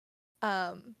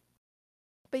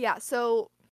 But yeah, so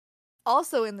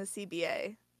also in the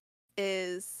CBA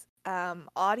is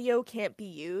audio can't be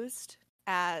used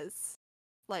as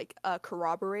like a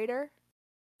corroborator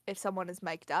if someone is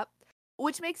mic'd up,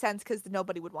 which makes sense because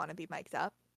nobody would want to be mic'd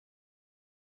up.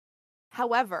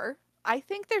 However, I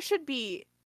think there should be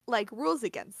like rules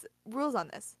on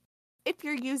this. If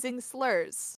you're using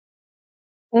slurs,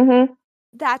 mm-hmm.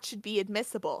 that should be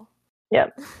admissible.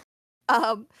 Yep.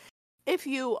 If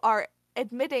you are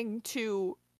admitting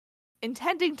to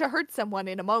intending to hurt someone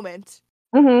in a moment,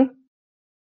 mm-hmm.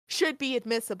 should be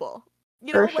admissible.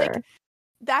 For like sure.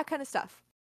 that kind of stuff.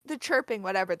 The chirping,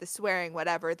 whatever, the swearing,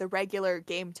 whatever, the regular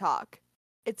game talk,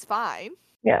 it's fine.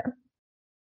 Yeah.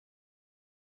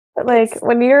 But like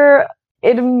when you're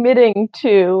admitting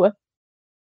to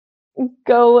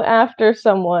go after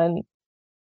someone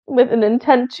with an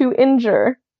intent to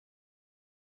injure,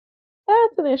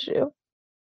 that's an issue.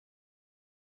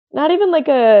 Not even like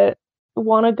a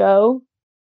wanna go,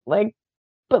 like,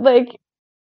 but like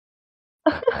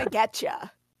I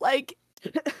getcha. Like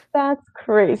that's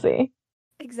crazy.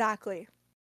 Exactly.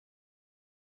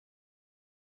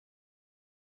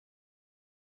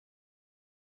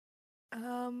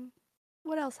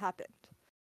 What else happened?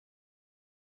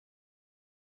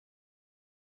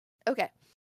 Okay.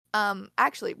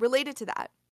 Actually, related to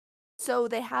that. So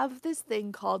they have this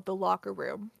thing called the locker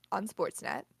room on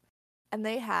Sportsnet, and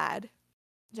they had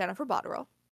Jennifer Botterill.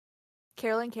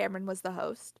 Carolyn Cameron was the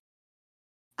host.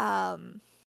 I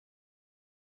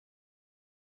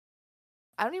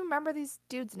don't even remember these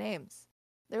dudes' names.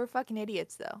 They were fucking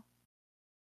idiots, though.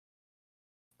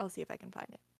 I'll see if I can find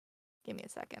it. Give me a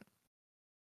second.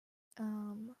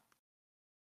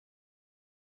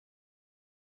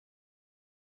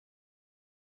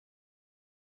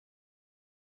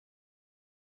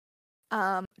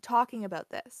 Talking about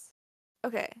this.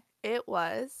 Okay, it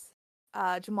was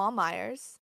Jamal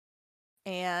Myers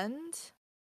and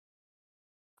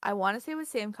I want to say it was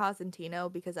Sam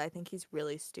Cosentino because I think he's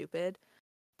really stupid,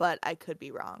 but I could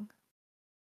be wrong.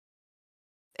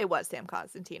 It was Sam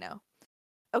Cosentino.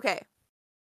 Okay.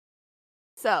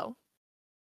 So,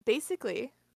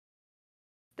 basically,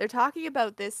 they're talking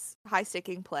about this high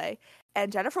sticking play,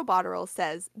 and Jennifer Botterill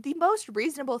says the most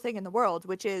reasonable thing in the world,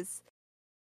 which is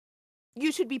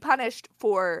you should be punished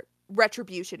for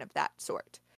retribution of that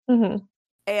sort. Mm-hmm.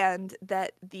 And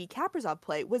that the Kaprizov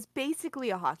play was basically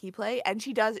a hockey play, and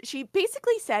she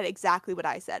basically said exactly what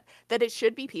I said, that it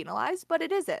should be penalized, but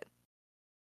it isn't.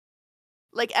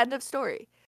 Like, end of story.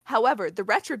 However, the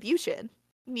retribution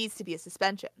needs to be a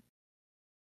suspension.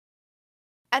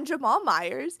 And Jamal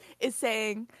Myers is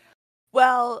saying,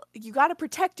 well, you gotta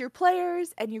protect your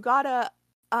players, and you gotta,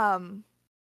 and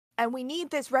we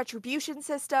need this retribution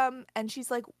system. And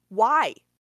she's like, why?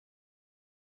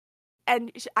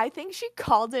 And I think she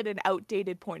called it an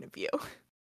outdated point of view.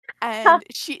 And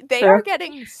they are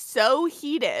getting so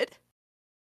heated.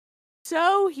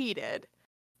 So heated.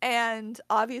 And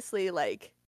obviously,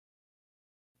 like,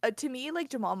 to me, like,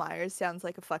 Jamal Myers sounds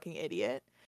like a fucking idiot.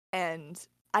 And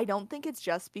I don't think it's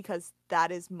just because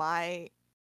that is my,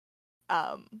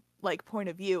 like, point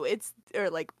of view.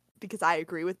 Like, because I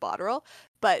agree with Botterill,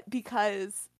 but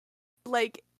because,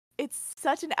 like, it's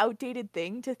such an outdated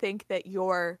thing to think that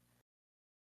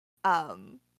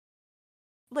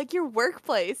like, your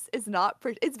workplace is not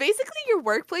it's basically your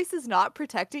workplace is not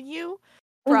protecting you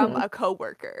from a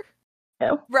coworker.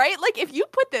 Yeah. Right? Like, if you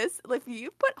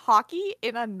put hockey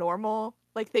in a normal,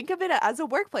 like, think of it as a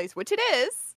workplace, which it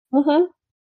is. You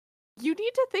need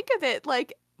to think of it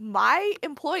like my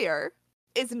employer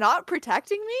is not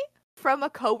protecting me from a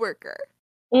coworker.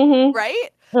 Right?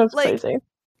 That's like, crazy.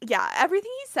 Yeah,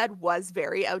 everything he said was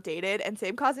very outdated, and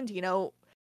Sam Cosentino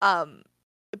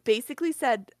basically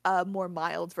said a more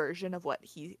mild version of what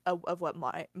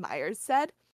Myers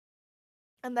said.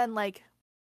 And then, like,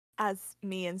 as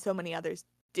me and so many others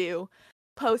do,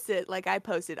 I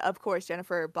posted, of course,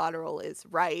 Jennifer Botterill is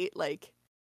right, like,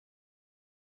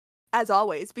 as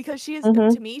always, because she is,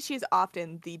 to me, she's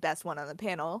often the best one on the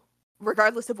panel,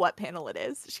 regardless of what panel it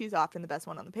is. She's often the best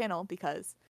one on the panel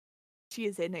because she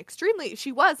was an extremely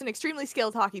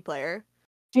skilled hockey player.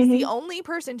 She's the only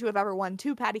person to have ever won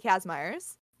 2 Patty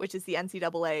Kazmaiers, which is the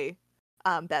NCAA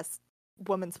best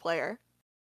women's player.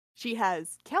 She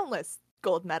has countless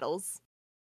gold medals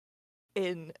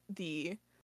in the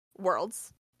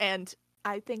Worlds, and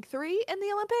I think 3 in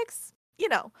the Olympics. You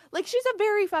know, like, she's a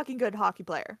very fucking good hockey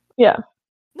player. Yeah.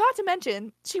 Not to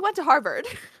mention, she went to Harvard.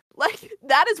 Like,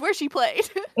 that is where she played.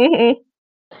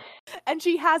 And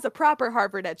she has a proper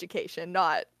Harvard education,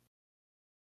 not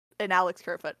an Alex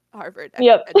Kerfoot Harvard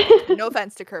education. No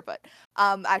offense to Kerfoot.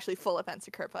 Actually, full offense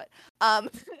to Kerfoot.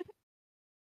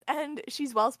 And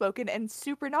she's well-spoken and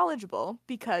super knowledgeable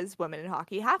because women in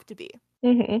hockey have to be.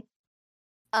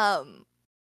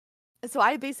 So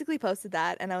I basically posted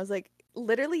that, and I was like,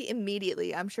 literally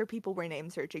immediately, I'm sure people were name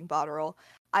searching Botterill.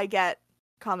 I get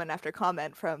comment after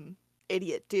comment from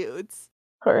idiot dudes.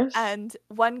 Of course. And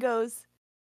one goes,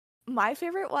 my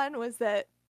favorite one was that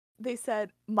they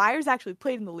said, Myers actually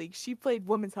played in the league. She played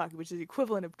women's hockey, which is the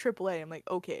equivalent of AAA. I'm like,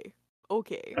 okay.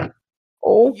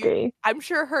 I'm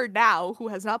sure her now, who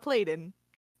has not played in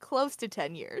close to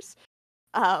 10 years,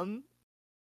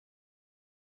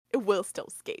 it will still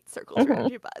skate circles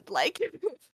around you, bud. Like,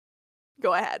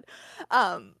 go ahead.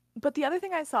 But the other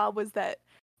thing I saw was that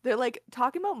they're, like,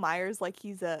 talking about Myers like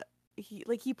he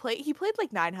played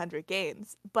like 900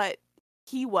 games, but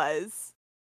he was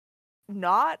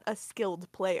not a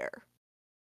skilled player.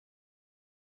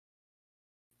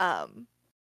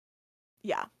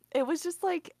 Yeah, it was just,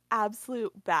 like,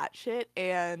 absolute batshit.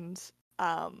 And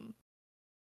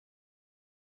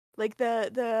like,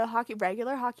 the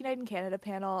regular Hockey Night in Canada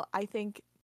panel, I think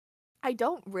I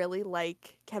don't really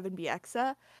like Kevin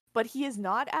Bieksa, but he is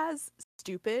not as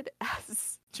stupid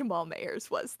as Jamal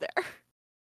Mayers was there.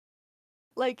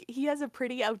 Like, he has a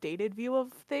pretty outdated view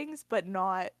of things, but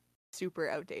not super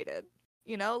outdated.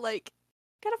 You know, like,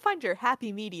 gotta find your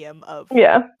happy medium of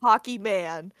hockey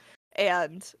man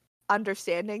and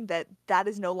understanding that that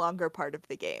is no longer part of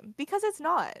the game, because it's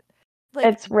not. Like,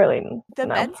 It's really the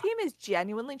no. men's game is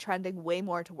genuinely trending way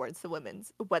more towards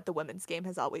what the women's game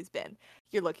has always been.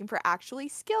 You're looking for actually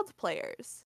skilled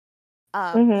players.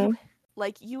 Mhm.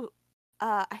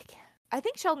 I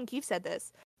think Sheldon Keefe said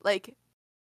this. Like,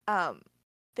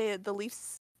 the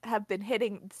Leafs have been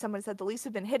hitting. Someone said the Leafs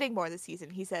have been hitting more this season.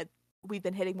 He said we've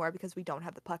been hitting more because we don't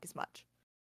have the puck as much.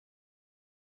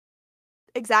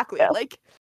 Exactly. Yeah. Like,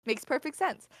 makes perfect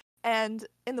sense. And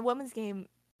in the women's game,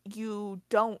 you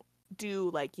don't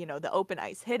do, like, you know, the open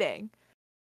ice hitting.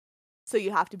 So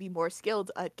you have to be more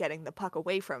skilled at getting the puck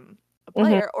away from a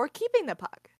player or keeping the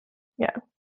puck. Yeah.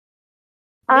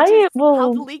 Which is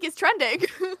how the will league is trending.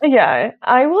 Yeah,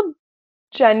 I will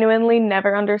genuinely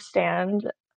never understand,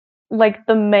 like,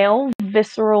 the male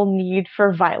visceral need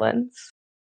for violence.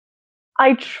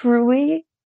 I truly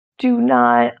do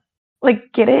not,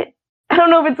 like, get it. I don't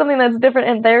know if it's something that's different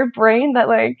in their brain that,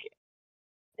 like,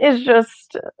 is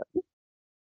just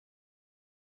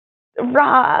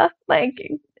raw, like,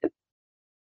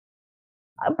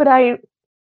 but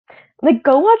like,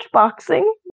 go watch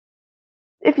boxing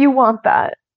if you want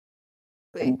that.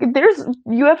 There's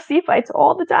UFC fights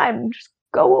all the time. Just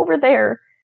go over there.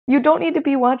 You don't need to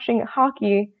be watching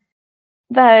hockey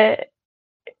that,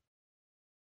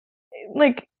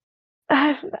 like,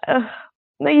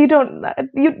 no, you don't.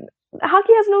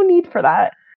 Hockey has no need for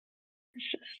that.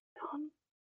 It's just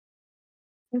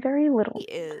very little.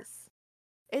 It is.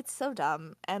 It's so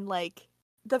dumb. And, like,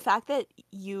 the fact that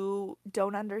you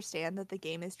don't understand that the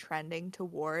game is trending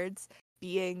towards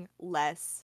being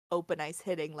less open ice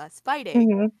hitting, less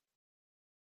fighting,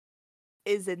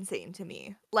 is insane to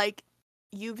me. Like,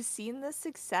 you've seen the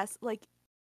success, like,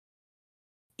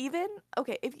 if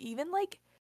even, like,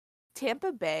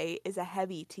 Tampa Bay is a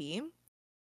heavy team,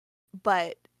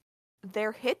 but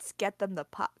their hits get them the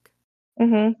puck.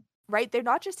 Right? They're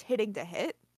not just hitting to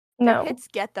hit. Their hits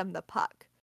get them the puck.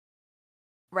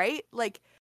 Right? Like,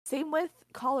 same with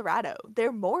Colorado.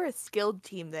 They're more a skilled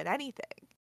team than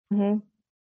anything.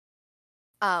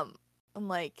 I'm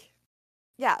like,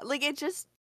 yeah, like, it's just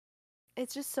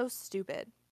so stupid,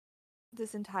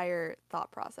 this entire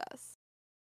thought process.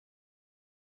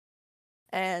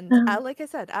 And like I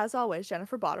said, as always,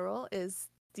 Jennifer Botterill is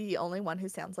the only one who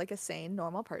sounds like a sane,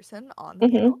 normal person on the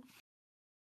panel.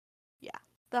 Yeah,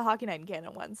 the Hockey Night in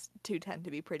Canada ones do tend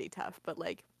to be pretty tough, but,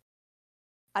 like,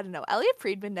 I don't know. Elliot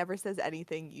Friedman never says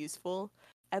anything useful,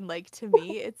 and, like, to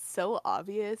me, it's so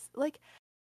obvious. Like,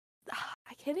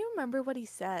 I can't even remember what he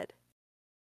said.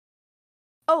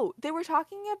 Oh, they were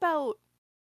talking about,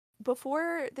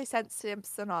 before they sent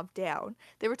Samsonov down,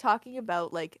 they were talking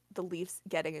about, like, the Leafs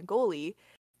getting a goalie,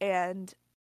 and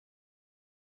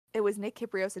it was Nick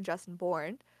Kypreos and Justin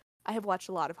Bourne. I have watched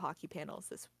a lot of hockey panels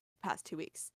this past 2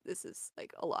 weeks. This is,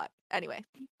 like, a lot. Anyway,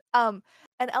 and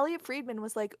Elliot Friedman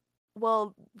was like,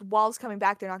 well, Wall's coming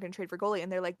back, they're not going to trade for goalie.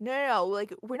 And they're like, no,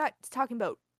 like, we're not talking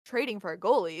about trading for a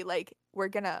goalie. Like, we're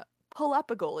going to pull up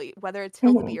a goalie, whether it's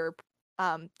Hilleby or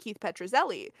Keith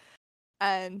Petruzzelli.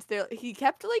 And he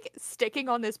kept, like, sticking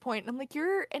on this point. And I'm like,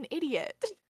 you're an idiot.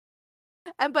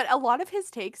 But a lot of his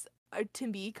takes, to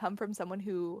me, come from someone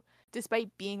who,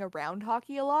 despite being around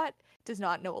hockey a lot, does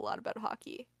not know a lot about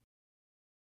hockey.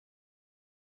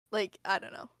 Like, I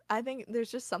don't know. I think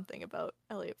there's just something about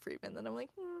Elliot Friedman that I'm like,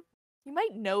 you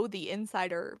might know the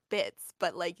insider bits,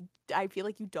 but, like, I feel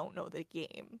like you don't know the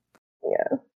game.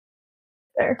 Yeah.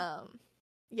 Fair.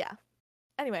 Yeah.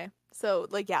 Anyway, so,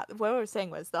 like, yeah, what I was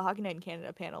saying was the Hockey Night in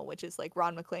Canada panel, which is, like,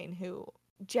 Ron MacLean, who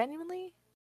genuinely,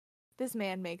 this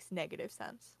man makes negative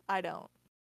sense.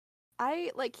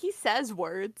 Like, he says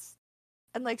words,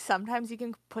 and, like, sometimes you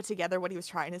can put together what he was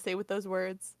trying to say with those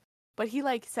words, but he,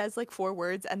 like, says, like, 4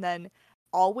 words and then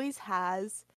always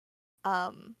has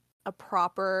a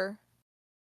proper,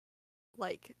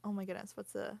 like, oh my goodness,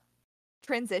 what's the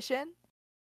transition?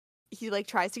 He, like,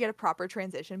 tries to get a proper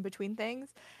transition between things,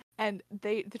 and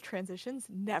the transitions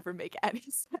never make any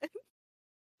sense.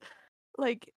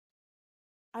 Like,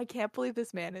 I can't believe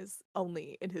this man is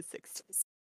only in his 60s.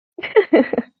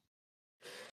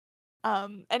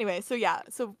 Anyway, so yeah,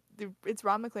 so it's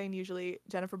Ron MacLean usually,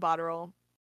 Jennifer Botterill,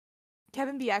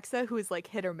 Kevin Bieksa, who is, like,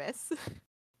 hit or miss,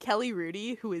 Kelly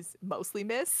Rudy, who is mostly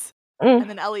miss, and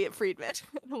then Elliot Friedman.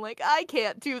 I'm like, I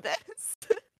can't do this.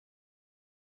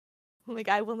 Like,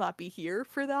 I will not be here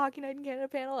for the Hockey Night in Canada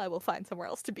panel. I will find somewhere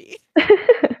else to be.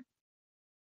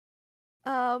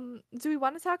 Do we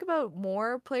want to talk about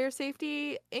more player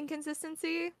safety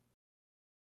inconsistency?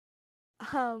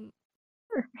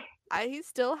 I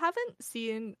still haven't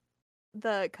seen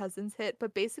the Cousins hit,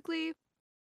 but basically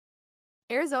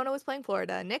Arizona was playing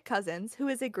Florida. Nick Cousins, who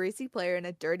is a greasy player and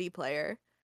a dirty player,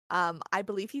 I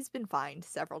believe he's been fined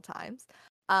several times,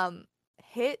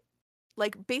 hit,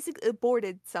 like, basically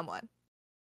aborted someone.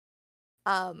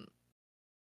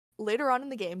 Later on in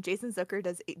the game, Jason Zucker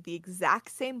does the exact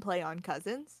same play on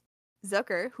Cousins.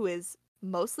 Zucker, who has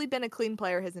mostly been a clean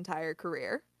player his entire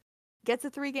career, gets a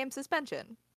 3-game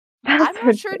suspension. I'm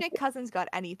not sure Nick Cousins got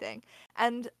anything.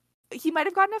 And he might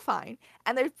have gotten a fine.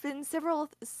 And there's been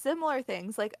several similar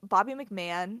things. Like, Bobby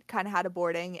McMahon kind of had a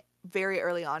boarding very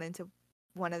early on into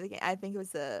one of the games. I think it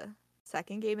was the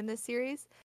second game in this series.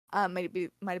 Might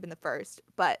have been the first.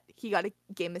 But he got a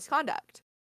game misconduct.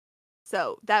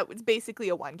 So that was basically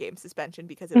a 1-game suspension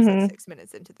because it was like 6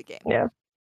 minutes into the game. Yeah.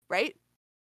 Right?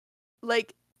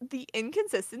 Like, the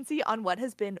inconsistency on what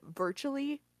has been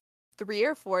virtually 3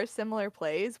 or 4 similar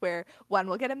plays where one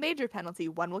will get a major penalty,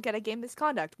 one will get a game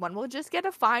misconduct, one will just get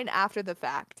a fine after the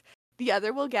fact, the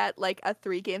other will get like a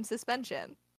 3-game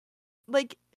suspension.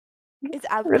 Like, it's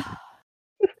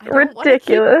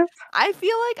ridiculous. I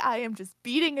feel like I am just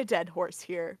beating a dead horse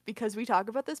here because we talk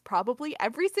about this probably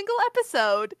every single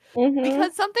episode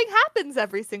because something happens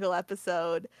every single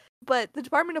episode. But the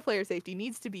Department of Player Safety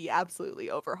needs to be absolutely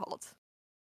overhauled.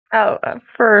 Oh,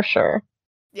 for sure.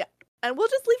 Yeah. And we'll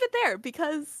just leave it there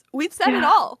because we've said it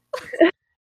all.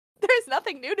 There's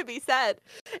nothing new to be said.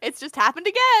 It's just happened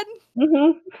again.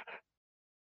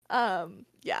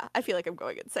 Yeah, I feel like I'm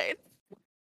going insane.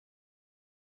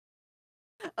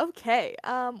 Okay,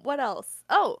 what else?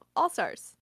 Oh,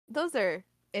 All-Stars. Those are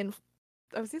in,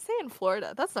 I was gonna say in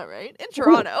Florida. That's not right. In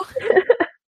Toronto.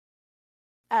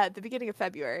 At the beginning of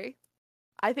February.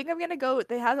 I think I'm gonna go,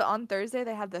 they have it on Thursday,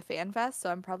 they have the Fan Fest,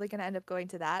 so I'm probably gonna end up going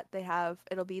to that.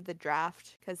 It'll be the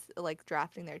draft, because, like,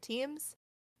 drafting their teams,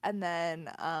 and then,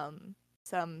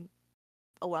 some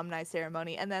alumni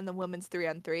ceremony, and then the women's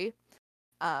 3-on-3.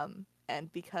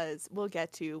 And because we'll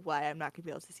get to why I'm not gonna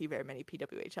be able to see very many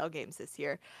PWHL games this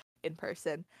year in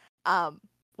person,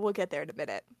 we'll get there in a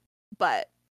minute. But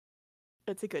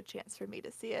it's a good chance for me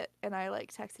to see it. And I,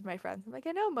 like, texted my friends. I'm like,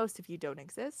 I know most of you don't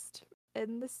exist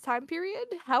in this time period.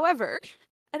 However,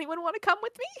 anyone want to come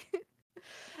with me?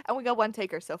 And we got 1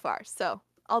 taker so far, so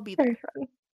I'll be there.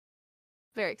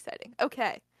 Very exciting.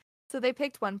 Okay. So they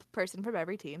picked 1 person from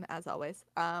every team, as always.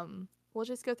 We'll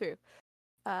just go through.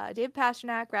 Dave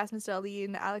Pasternak, Rasmus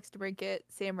Dahlin, Alex DeBrincat,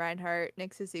 Sam Reinhart,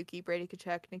 Nick Suzuki, Brady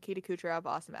Tkachuk, Nikita Kucherov,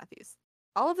 Austin Matthews.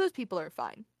 All of those people are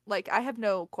fine. Like, I have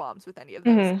no qualms with any of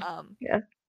those.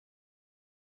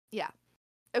 Yeah.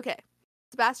 Okay.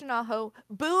 Sebastian Aho,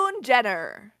 Boone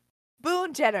Jenner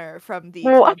from the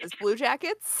Columbus Blue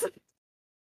Jackets.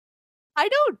 I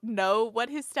don't know what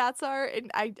his stats are, and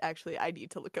I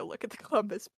need to look at the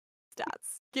Columbus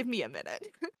stats. Give me a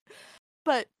minute.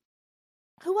 But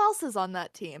who else is on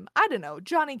that team? I don't know.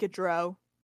 Johnny Gaudreau.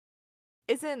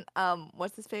 Isn't,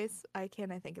 what's his face? I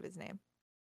can't think of his name.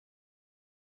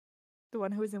 The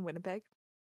one who was in Winnipeg?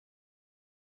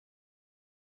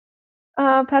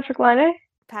 Patrick Laine?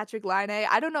 Patrick Laine.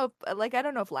 I don't know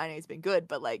if Laine's been good,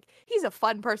 but, like, he's a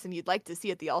fun person you'd like to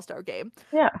see at the All-Star game.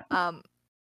 Yeah.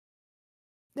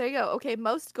 There you go. Okay,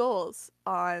 most goals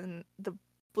on the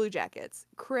Blue Jackets.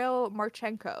 Kirill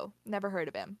Marchenko. Never heard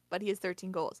of him, but he has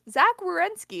 13 goals. Zach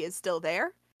Werenski is still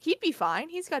there. He'd be fine.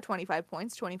 He's got 25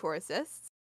 points, 24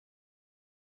 assists.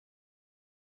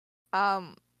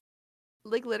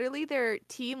 Like, literally, their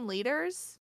team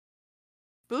leaders.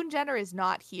 Boone Jenner is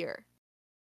not here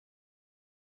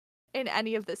in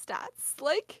any of the stats.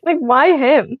 Like, why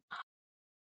him?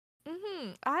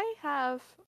 I have.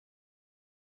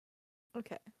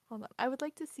 Okay, hold on. I would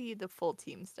like to see the full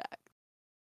team stack.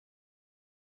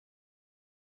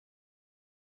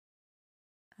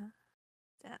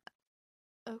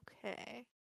 Okay.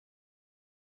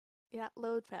 Yeah,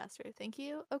 load faster. Thank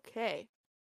you. Okay.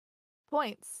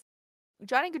 Points.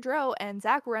 Johnny Gaudreau and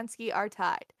Zach Werenski are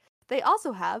tied. They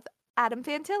also have Adam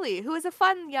Fantilli, who is a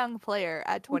fun young player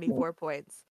at 24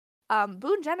 points.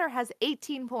 Boone Jenner has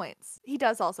 18 points. He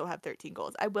does also have 13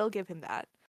 goals. I will give him that.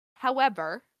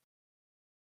 However,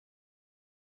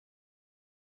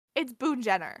 it's Boone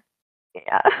Jenner.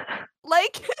 Yeah.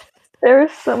 Like, there are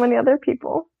so many other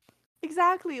people.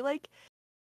 Exactly. Like,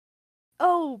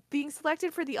 oh, being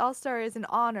selected for the All-Star is an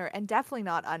honor and definitely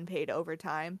not unpaid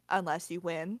overtime unless you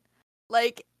win.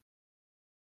 Like,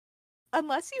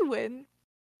 unless you win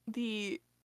the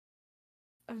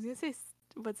I was gonna say,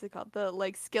 what's it called? The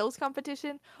like skills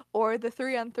competition or the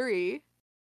 3-on-3,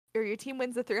 or your team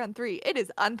wins the 3-on-3. It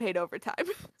is unpaid overtime,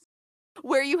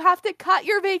 where you have to cut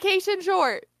your vacation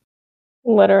short.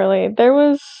 Literally, there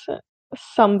was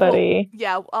somebody.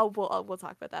 We'll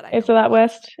talk about that. Is that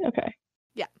West? Okay.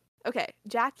 Yeah. Okay.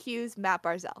 Jack Hughes, Matt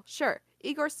Barzell. Sure.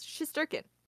 Igor Shesterkin.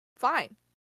 Fine.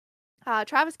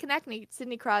 Travis Konechny,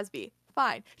 Sidney Crosby.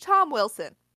 Fine. Tom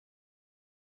Wilson.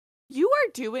 You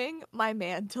are doing my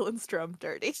man Dylan Strome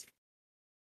dirty.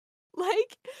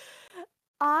 Like,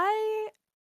 why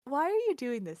are you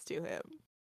doing this to him?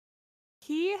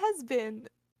 He has been,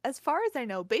 as far as I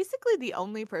know, basically the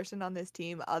only person on this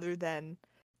team other than,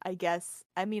 I guess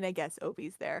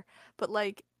Ovi's there. But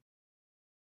like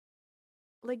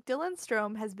Dylan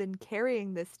Strome has been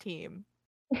carrying this team.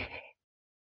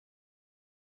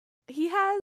 He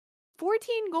has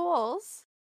 14 goals.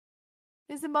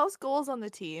 He's the most goals on the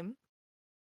team.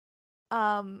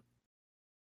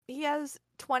 He has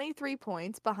 23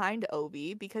 points behind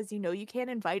Ovi because you can't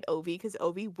invite Ovi because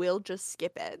Ovi will just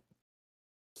skip it.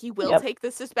 He will take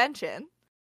the suspension.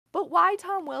 But why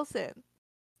Tom Wilson?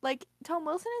 Like, Tom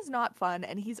Wilson is not fun,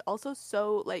 and he's also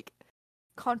so, like,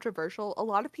 controversial. A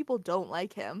lot of people don't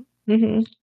like him. Mm-hmm.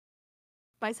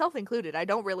 Myself included. I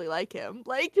don't really like him.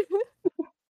 Like,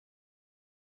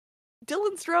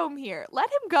 Dylan Strome here. Let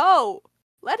him go.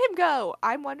 Let him go.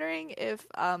 I'm wondering if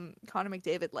Connor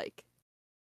McDavid, like,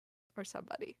 or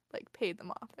somebody, like, paid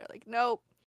them off. They're like, nope.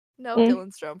 No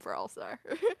Dylan Strome for All-Star.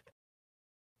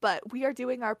 But we are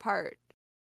doing our part.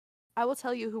 I will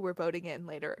tell you who we're voting in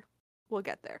later. We'll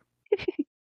get there.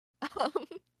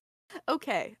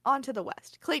 Okay, on to the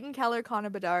West. Clayton Keller, Connor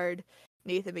Bedard,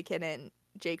 Nathan McKinnon,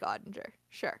 Jake Ottinger.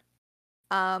 Sure.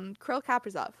 Kirill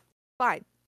Kaprizov. Fine.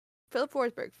 Philip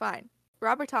Forsberg. Fine.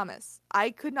 Robert Thomas.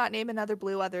 I could not name another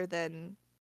blue other than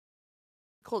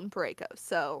Colton Parayko,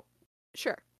 so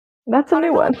sure. That's Connor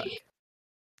a new one.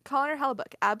 Connor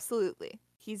Hellebuyck. Absolutely.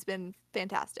 He's been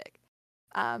fantastic.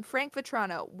 Frank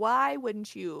Vetrano, why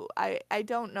wouldn't you? I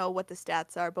don't know what the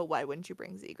stats are, but why wouldn't you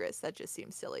bring Zegras? That just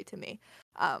seems silly to me.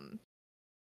 Elias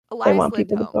they want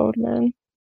Lindholm. People to vote in.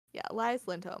 Yeah, Elias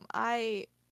Lindholm. I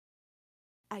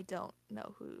don't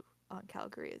know who on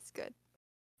Calgary is good.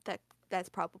 That's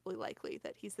probably likely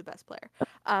that he's the best player.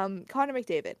 Connor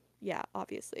McDavid. Yeah,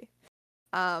 obviously.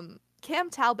 Cam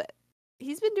Talbot.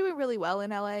 He's been doing really well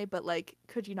in LA, but like,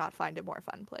 could you not find a more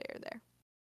fun player there?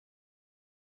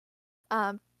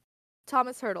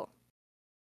 Thomas Hurdle.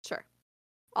 Sure.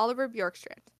 Oliver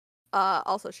Bjorkstrand.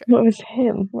 Also sure. What was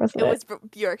him? Wasn't it? It was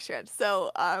Bjorkstrand.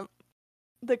 So,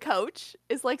 the coach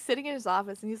is like sitting in his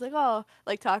office and he's like, oh,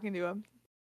 like talking to him.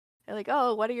 They're like,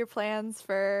 oh, what are your plans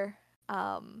for,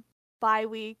 bye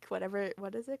week? Whatever.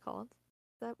 What is it called?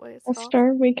 Is that what it's called?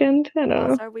 All-Star weekend? I don't know.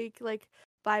 All-Star week, like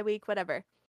bye week, whatever.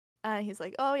 And he's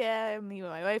like, oh yeah, me and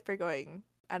my wife are going,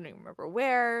 I don't even remember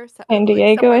where. San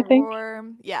Diego, like I think.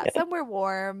 Warm. Yeah, somewhere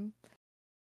warm.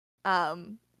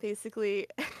 Basically,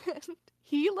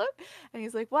 he looked and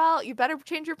he's like, well, you better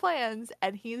change your plans.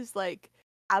 And he's like,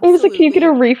 absolutely. He was like, can you get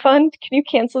a refund? Can you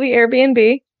cancel the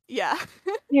Airbnb? Yeah.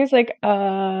 He was like,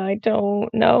 I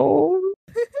don't know.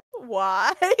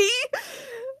 Why?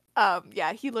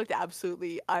 Yeah, he looked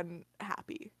absolutely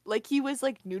unhappy. Like, he was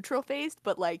like neutral faced,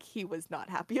 but like he was not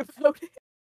happy about it.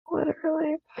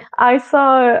 Literally. I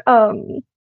saw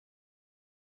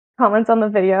comments on the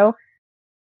video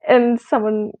and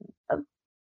some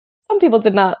people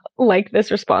did not like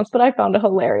this response, but I found it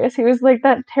hilarious. He was like,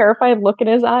 that terrified look in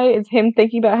his eye is him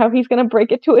thinking about how he's gonna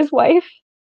break it to his wife.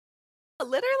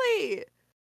 Literally.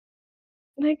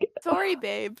 Like, sorry,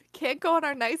 babe. Can't go on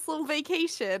our nice little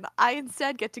vacation. I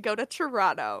instead get to go to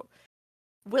Toronto.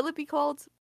 Will it be cold?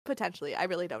 Potentially. I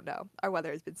really don't know. Our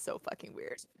weather has been so fucking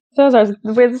weird. So is ours.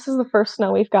 This is the first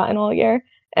snow we've gotten all year.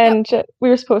 And we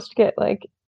were supposed to get like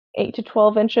 8 to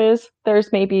 12 inches.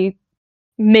 There's maybe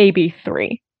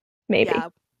 3. Maybe. Yeah,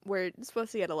 we're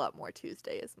supposed to get a lot more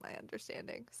Tuesday is my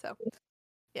understanding. So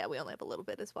yeah, we only have a little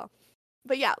bit as well.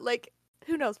 But yeah, like,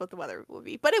 who knows what the weather will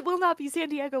be. But it will not be San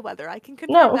Diego weather. I can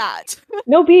confirm that.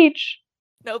 No beach.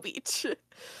 No beach.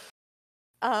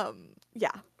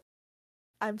 Yeah.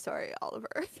 I'm sorry,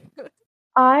 Oliver.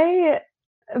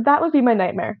 That would be my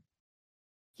nightmare.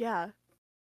 Yeah.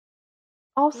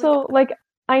 Also, like,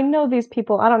 I know these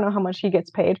people, I don't know how much he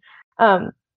gets paid.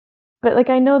 But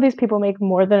like, I know these people make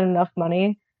more than enough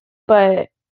money. But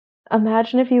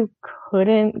imagine if you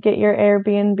couldn't get your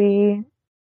Airbnb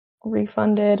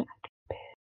refunded.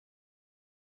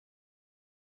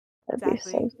 That'd be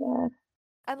so sad.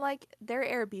 And like, their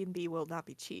Airbnb will not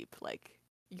be cheap like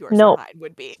yours and mine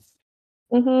would be.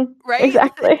 Mm-hmm. Right?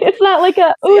 Exactly. It's not like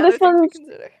this one's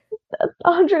That's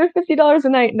 $150 a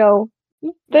night. No.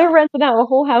 They're No. renting out a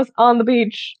whole house on the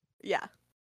beach. Yeah.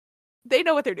 They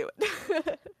know what they're doing.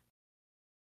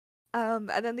 And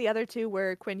then the other two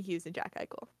were Quinn Hughes and Jack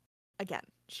Eichel. Again,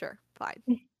 sure, fine.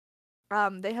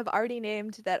 They have already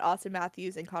named that Austin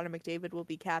Matthews and Connor McDavid will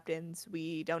be captains.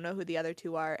 We don't know who the other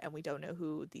two are, and we don't know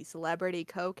who the celebrity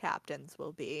co-captains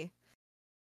will be.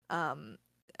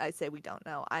 I say we don't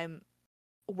know.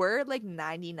 We're like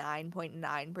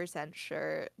 99.9%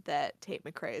 sure that Tate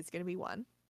McRae is going to be one.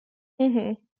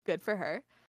 Mm-hmm. Good for her.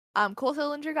 Cole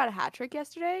Sillinger got a hat trick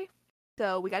yesterday,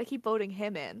 so we got to keep voting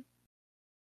him in.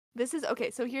 This is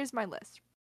okay. So here's my list: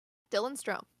 Dylan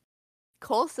Strome,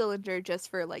 Cole Sillinger, just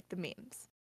for like the memes.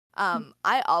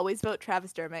 I always vote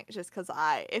Travis Dermott just because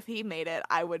if he made it,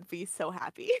 I would be so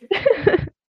happy.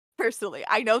 Personally,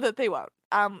 I know that they won't.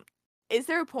 Is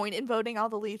there a point in voting all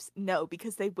the Leafs? No,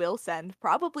 because they will send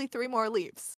probably 3 more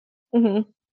Leafs. Mm-hmm.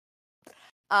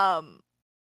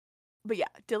 But yeah,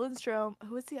 Dylan Strome.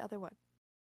 Who was the other one?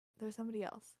 There's somebody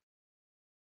else.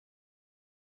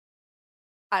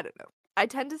 I don't know. I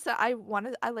tend to say I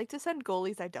like to send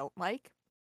goalies I don't like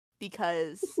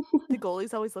because the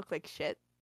goalies always look like shit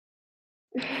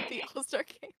at the All-Star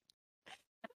game.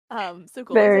 So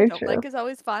goalies I Very don't true. like is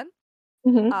always fun.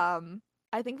 Mm-hmm.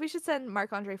 I think we should send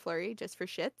Marc-Andre Fleury just for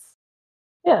shits.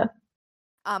 Yeah.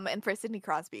 And for Sidney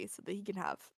Crosby so that he can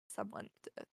have someone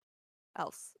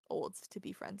else old to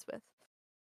be friends with.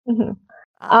 Mm-hmm.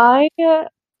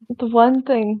 The one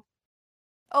thing.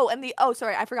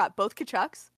 Sorry, I forgot both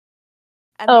Kachucks.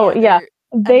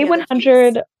 They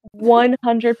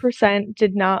 100%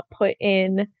 did not put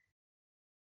in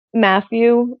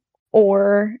Matthew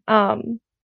or who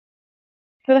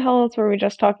the hell else were we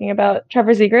just talking about?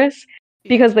 Trevor Zegras,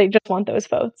 because they just want those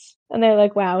votes. And they're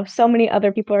like, wow, so many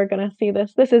other people are gonna see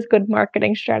this. This is good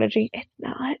marketing strategy. It's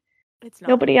not. It's not.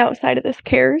 Nobody outside of this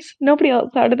cares. Nobody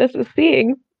outside of this is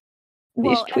seeing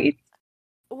these tweets.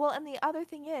 And the other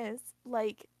thing is,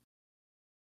 like,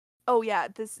 oh yeah,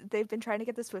 they've been trying to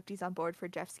get the Swifties on board for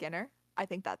Jeff Skinner. I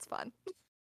think that's fun.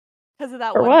 Because of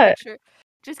that picture.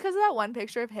 Just because of that one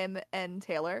picture of him and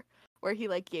Taylor where he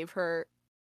like gave her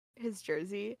his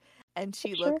jersey and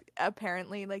she looked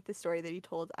apparently like the story that he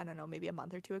told, I don't know, maybe a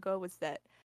month or 2 ago was that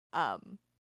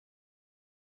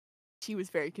she was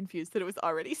very confused that it was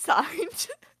already signed.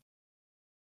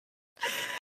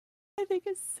 I think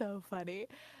it's so funny.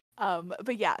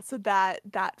 But yeah, so that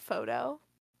photo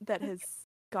that has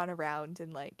gone around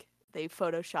and like they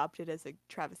photoshopped it as a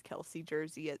Travis Kelce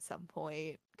jersey at some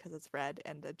point because it's red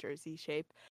and a jersey shape.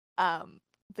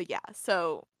 But yeah,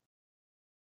 so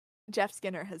Jeff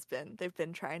Skinner they've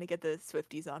been trying to get the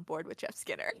Swifties on board with Jeff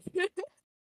Skinner.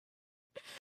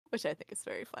 Which I think is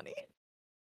very funny.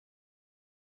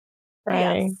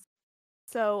 Right. Yes.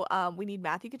 So we need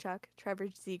Matthew Tkachuk, Trevor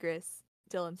Zegras,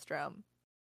 Dylan Strome,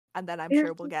 and then I'm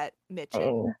sure we'll get Mitch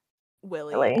and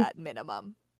Willie at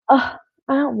minimum. I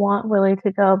don't want Willie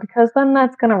to go because then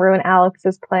that's gonna ruin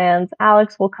Alex's plans.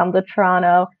 Alex will come to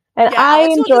Toronto, and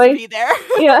Alex will just be there.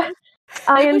 Yeah,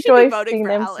 I enjoy seeing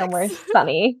them Alex. somewhere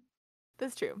sunny.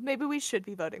 That's true. Maybe we should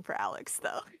be voting for Alex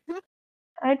though.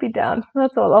 I'd be down.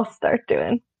 That's what I'll start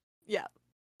doing. Yeah,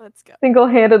 let's go.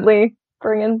 Single-handedly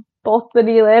bringing both the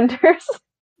Nylanders.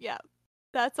 Yeah,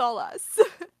 that's all us.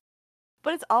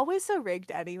 But it's always so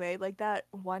rigged anyway. Like that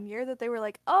one year that they were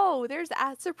like, oh, there's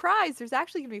a surprise. There's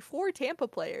actually going to be 4 Tampa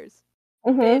players.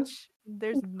 Mm-hmm. Bitch,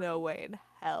 there's no way in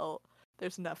hell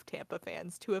there's enough Tampa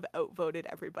fans to have outvoted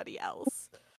everybody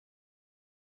else.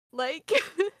 Like,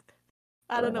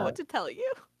 I don't know what to tell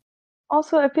you.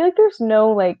 Also, I feel like there's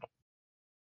no, like,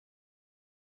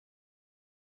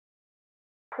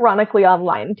 chronically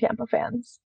online Tampa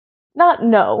fans. Not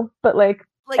no, but like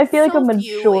I feel like a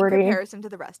majority in comparison to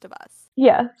the rest of us.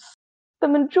 Yes. The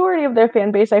majority of their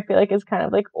fan base I feel like is kind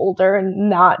of like older and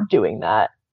not doing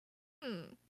that.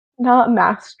 Not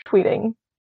mass tweeting.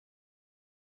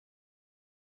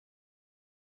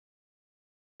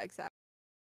 Exactly.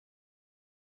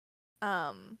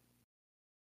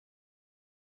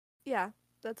 Yeah,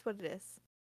 that's what it is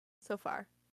so far.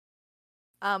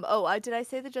 Did I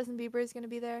say that Justin Bieber is going to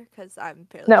be there? Because I'm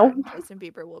fairly certain Justin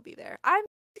Bieber will be there. I'm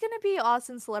going to be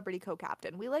Austin's celebrity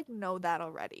co-captain. We, like, know that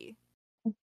already.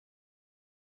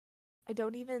 I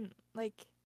don't even, like...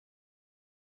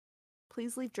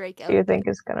 Please leave Drake out. Do you think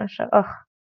is going to show? Ugh.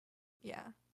 Yeah.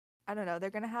 I don't know.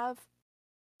 They're going to have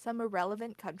some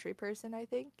irrelevant country person, I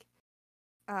think.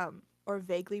 Or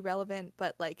vaguely relevant,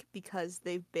 but, like, because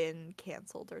they've been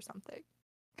canceled or something.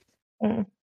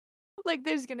 Like,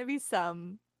 there's going to be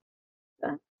some...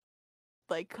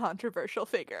 like controversial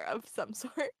figure of some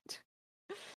sort.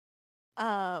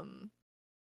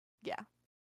 Yeah.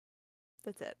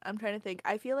 That's it. I'm trying to think.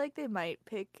 I feel like they might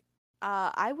pick.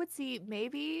 I would see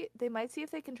maybe they might see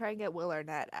if they can try and get Will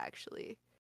Arnett actually,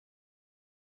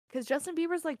 because Justin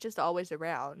Bieber's like just always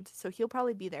around, so he'll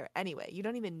probably be there anyway. You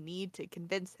don't even need to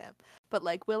convince him. But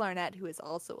like Will Arnett, who is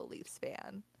also a Leafs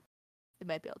fan, they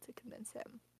might be able to convince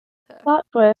him. Plot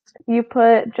twist: you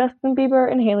put Justin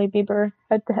Bieber and Hailey Bieber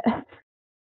head to head.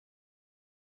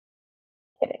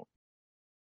 Kidding.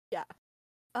 Yeah.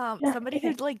 Just Somebody who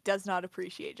kidding. like does not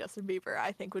appreciate Justin Bieber,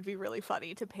 I think would be really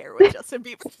funny to pair with Justin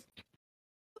Bieber.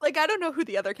 Like, I don't know who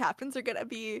the other captains are gonna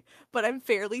be, but I'm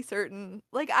fairly certain.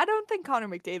 Like, I don't think Connor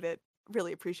McDavid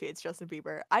really appreciates Justin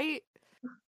Bieber.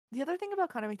 The other thing about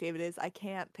Connor McDavid is I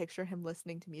can't picture him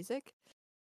listening to music.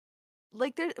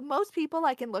 Like, most people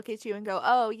I can look at you and go,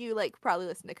 oh, you like probably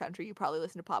listen to country, you probably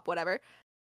listen to pop, whatever.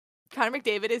 Connor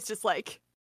McDavid is just like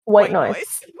White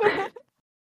noise.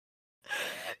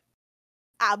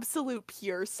 Absolute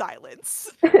pure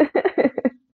silence.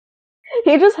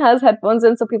 He just has headphones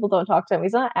in so people don't talk to him.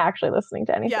 He's not actually listening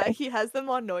to anything. Yeah, he has them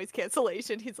on noise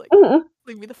cancellation. He's like, Mhm.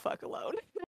 leave me the fuck alone.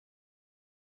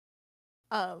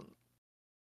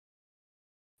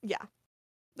 Yeah,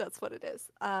 that's what it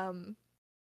is. And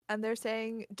they're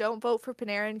saying don't vote for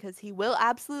Panarin because he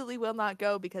absolutely will not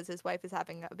go because his wife is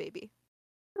having a baby.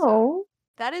 So Oh.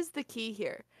 that is the key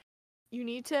here. You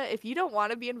need to, if you don't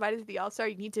want to be invited to the All-Star,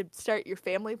 you need to start your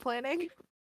family planning.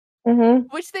 Mm-hmm.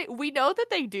 Which we know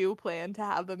that they do plan to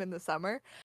have them in the summer.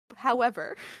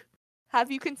 However,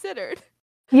 have you considered?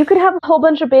 You could have a whole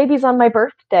bunch of babies on my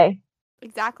birthday.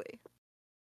 Exactly.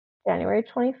 January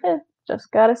 25th.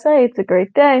 Just gotta say, it's a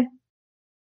great day.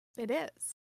 It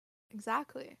is.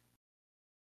 Exactly.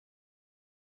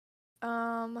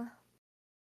 Connor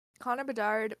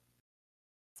Bedard.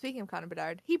 Speaking of Connor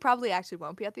Bedard, he probably actually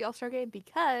won't be at the All-Star game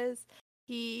because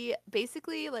he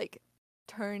basically like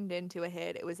turned into a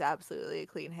hit. It was absolutely a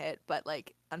clean hit, but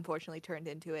like unfortunately turned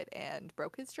into it and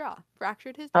broke his jaw,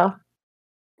 fractured his jaw.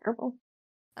 Terrible.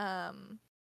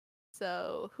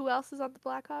 So who else is on the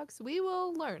Blackhawks? We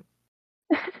will learn.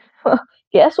 Well,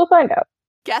 guess we'll find out.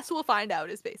 Guess we'll find out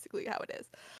is basically how it is.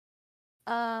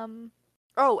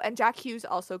 Oh, and Jack Hughes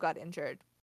also got injured.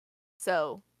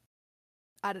 So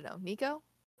I don't know. Nico?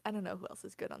 I don't know who else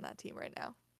is good on that team right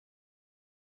now.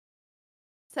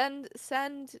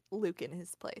 Send Luke in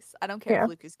his place. I don't care if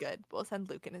Luke is good. We'll send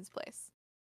Luke in his place.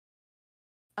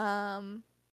 All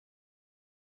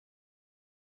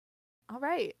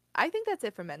right. I think that's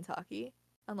it for men's hockey,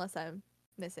 unless I'm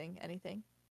missing anything.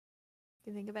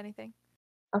 Can you think of anything?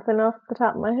 Nothing off the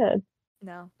top of my head.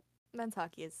 No. Men's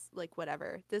hockey is like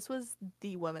whatever. This was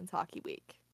the women's hockey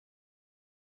week.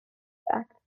 Back.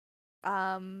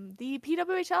 The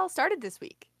PWHL started this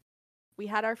week. We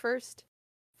had our first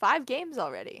 5 games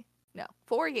already. No,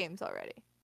 4 games already.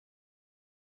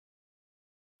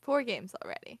 4 games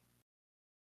already.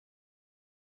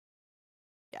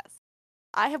 Yes.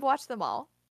 I have watched them all,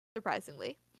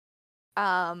 surprisingly.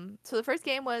 So the first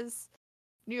game was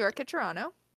New York at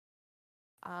Toronto.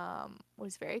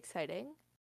 Was very exciting.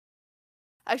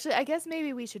 Actually, I guess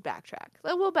maybe we should backtrack.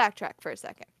 We'll backtrack for a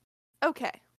second.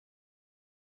 Okay.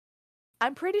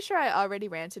 I'm pretty sure I already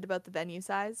ranted about the venue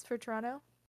size for Toronto.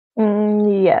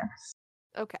 Yes.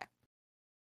 Okay.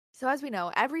 So as we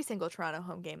know, every single Toronto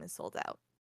home game is sold out.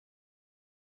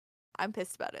 I'm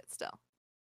pissed about it still.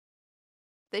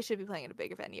 They should be playing at a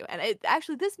bigger venue. And it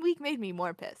actually this week made me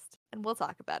more pissed. And we'll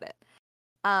talk about it.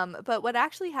 But what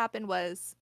actually happened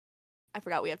was I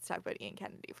forgot we have to talk about Ian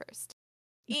Kennedy first.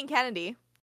 Ian Kennedy,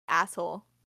 asshole,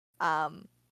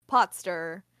 pot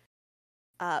stir,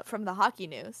 from the Hockey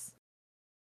News.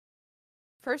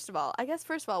 First of all,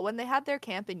 when they had their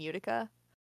camp in Utica,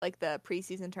 like the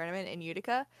preseason tournament in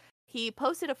Utica, he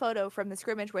posted a photo from the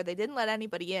scrimmage where they didn't let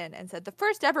anybody in and said, the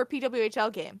first ever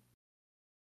PWHL game.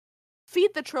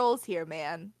 Feed the trolls here,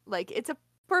 man. Like, it's a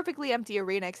perfectly empty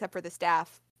arena except for the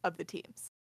staff of the teams.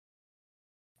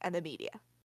 And the media.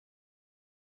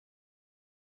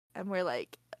 And we're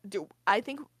like, I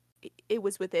think it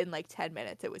was within like 10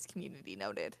 minutes it was community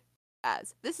noted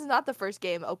as, this is not the first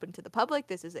game open to the public,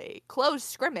 this is a closed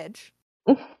scrimmage.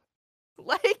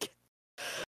 Like,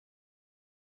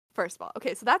 first of all,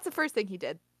 okay, so that's the first thing he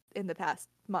did in the past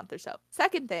month or so.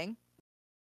 Second thing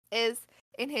is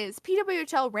in his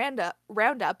PWHL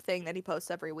roundup thing that he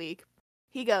posts every week,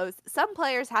 he goes, some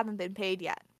players haven't been paid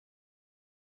yet.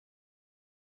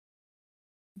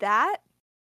 That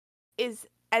is,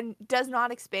 and does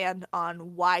not expand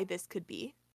on why this could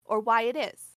be or why it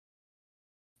is.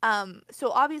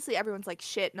 So obviously everyone's like,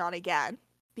 shit, not again,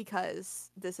 because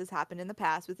this has happened in the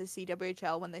past with the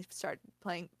CWHL when they started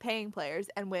paying players,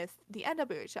 and with the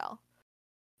NWHL.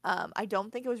 I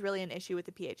don't think it was really an issue with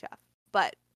the PHF.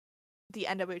 but the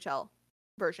NWHL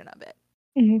version of it.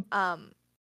 Mm-hmm.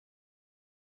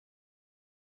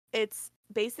 It's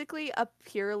basically a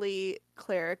purely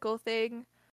clerical thing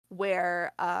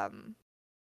where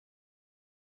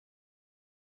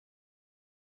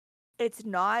it's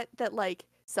not that like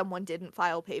someone didn't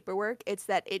file paperwork, it's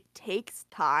that it takes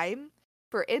time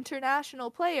for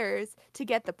international players to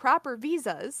get the proper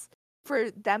visas for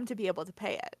them to be able to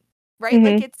pay it. Right?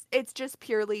 Mm-hmm. Like it's just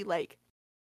purely like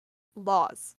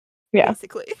laws. Yeah.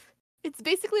 Basically. It's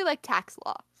basically like tax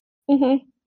law. Mm-hmm.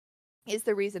 Is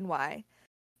the reason why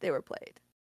they were played.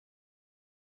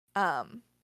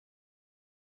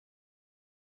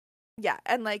 Yeah,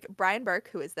 and like Brian Burke,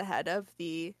 who is the head of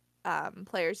the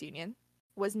players union,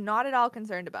 was not at all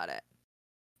concerned about it.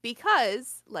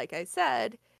 Because, like I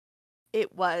said,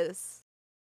 it was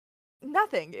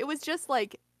nothing. It was just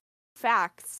like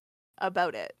facts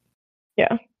about it.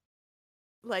 Yeah.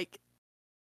 Like,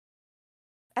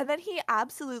 and then he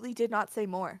absolutely did not say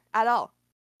more at all,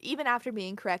 even after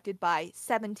being corrected by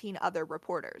 17 other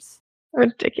reporters.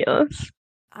 Ridiculous.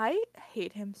 I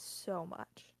hate him so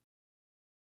much.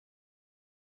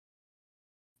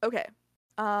 Okay.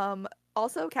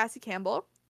 Also, Cassie Campbell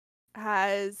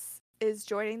is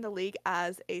joining the league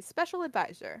as a special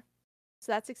advisor.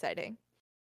 So that's exciting.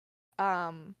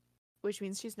 Which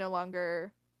means she's no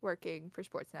longer working for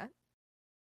Sportsnet.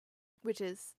 Which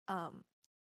is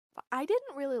I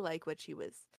didn't really like what she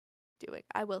was doing.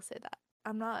 I will say that.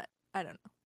 I don't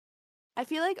know. I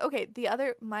feel like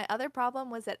my other problem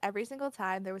was that every single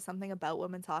time there was something about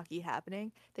women's hockey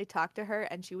happening, they talked to her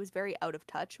and she was very out of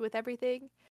touch with everything.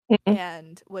 Mm-hmm.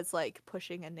 And was like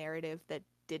pushing a narrative that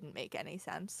didn't make any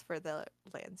sense for the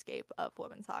landscape of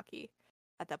women's hockey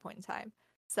at that point in time.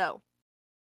 So,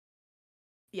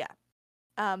 yeah.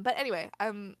 But anyway,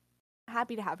 I'm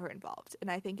happy to have her involved,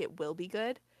 and I think it will be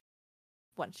good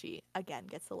once she again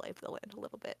gets the lay of the land a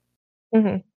little bit.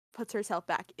 Mm-hmm. Puts herself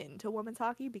back into women's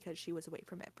hockey because she was away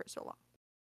from it for so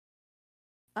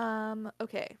long.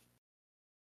 Okay.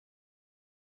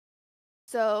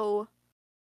 So,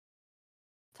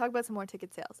 talk about some more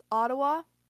ticket sales. Ottawa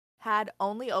had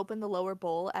only opened the lower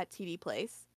bowl at TD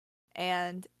Place,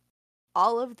 and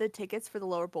all of the tickets for the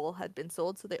lower bowl had been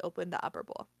sold, so they opened the upper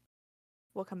bowl.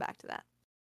 We'll come back to that.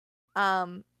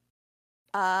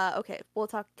 Okay, we'll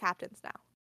talk captains now.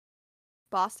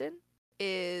 Boston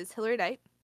is Hillary Knight.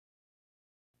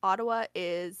 Ottawa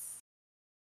is...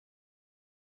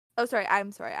 Oh, sorry,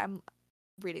 I'm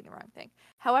reading the wrong thing.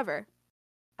 However,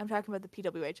 I'm talking about the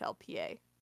PWHL PA.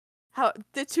 How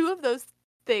the two of those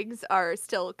things are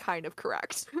still kind of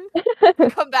correct. We'll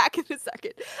come back in a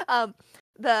second.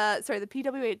 The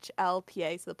PWHL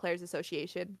PA, so the Players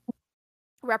Association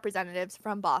representatives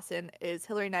from Boston is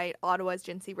Hillary Knight, Ottawa is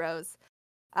Jinsey Rose,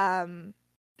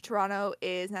 Toronto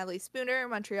is Natalie Spooner,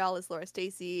 Montreal is Laura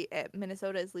Stacey,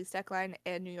 Minnesota is Lee Steckline,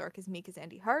 and New York is Mika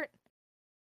Zandy Hart.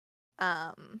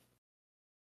 So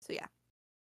yeah.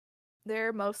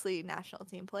 They're mostly national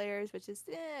team players, which is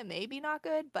maybe not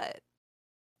good, but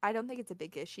I don't think it's a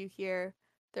big issue here.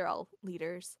 They're all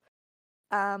leaders.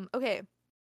 Okay.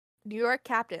 New York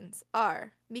captains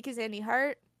are Mika Zandy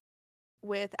Hart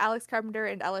with Alex Carpenter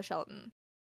and Ella Shelton.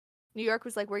 New York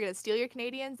was like, we're going to steal your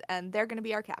Canadians, and they're going to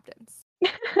be our captains.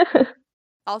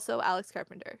 Also, Alex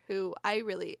Carpenter, who I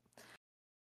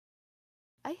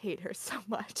hate her so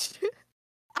much.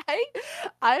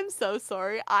 I'm so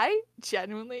sorry. I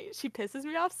genuinely, she pisses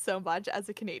me off so much as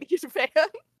a Canadian fan.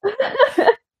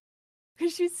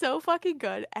 Because she's so fucking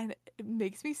good, and it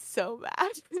makes me so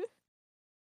mad.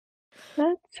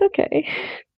 That's okay.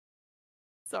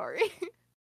 Sorry.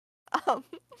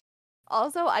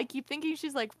 Also, I keep thinking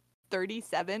she's like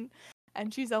 37,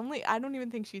 and she's only, I don't even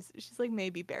think she's like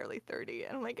maybe barely 30.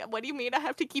 And I'm like, what do you mean I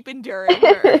have to keep enduring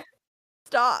her?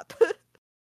 Stop.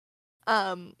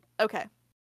 Okay.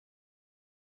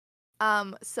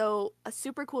 So a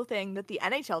super cool thing that the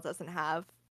NHL doesn't have,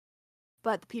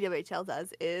 but the PWHL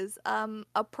does, is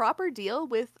a proper deal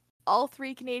with all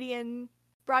three Canadian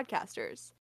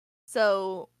broadcasters.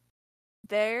 So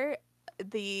the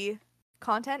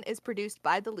content is produced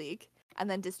by the league and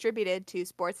then distributed to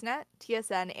Sportsnet,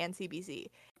 TSN, and CBC.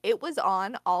 It was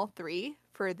on all three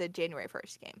for the January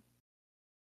 1st game.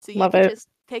 So you can just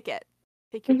pick it.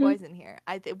 Pick your poison here.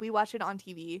 We watched it on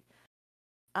TV.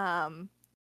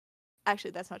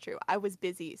 Actually, that's not true. I was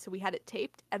busy, so we had it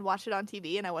taped and watched it on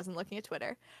TV, and I wasn't looking at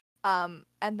Twitter. And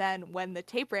then when the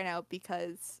tape ran out,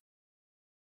 because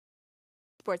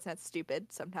Sportsnet's stupid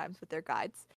sometimes with their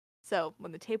guides, so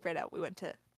when the tape ran out, we went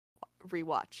to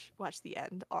watch the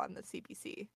end on the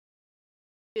CBC.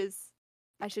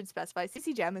 I should specify,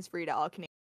 CC Gem is free to all Canadians.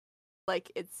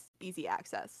 Like, it's easy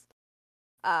access.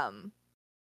 And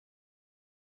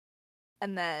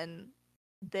then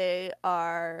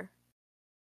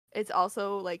it's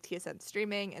also like TSN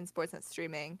streaming and Sportsnet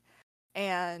streaming,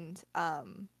 and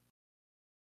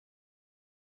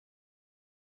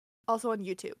also on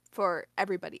YouTube for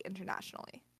everybody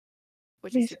internationally,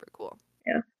 which is super cool.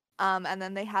 Yeah. And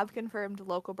then they have confirmed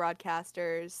local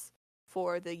broadcasters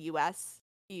for the US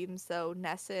teams, so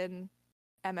Nesson,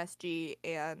 MSG,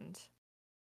 and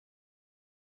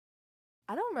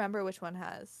I don't remember which one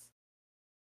has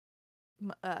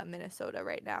Minnesota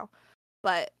right now,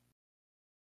 but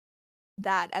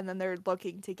that, and then they're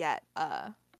looking to get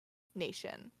a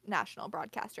national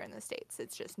broadcaster in the States.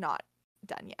 It's just not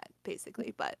done yet,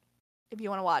 basically. But if you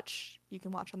want to watch, you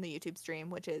can watch on the YouTube stream,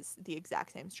 which is the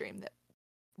exact same stream that,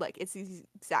 like, it's the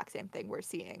exact same thing we're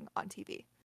seeing on TV.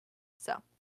 So,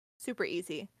 super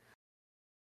easy.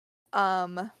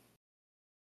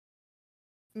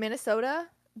 Minnesota,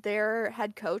 their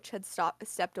head coach had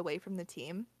stepped away from the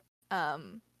team.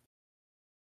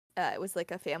 It was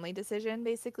like a family decision,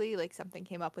 basically. Like, something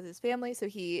came up with his family, so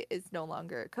he is no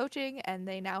longer coaching, and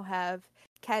they now have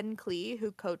Ken Klee,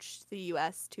 who coached the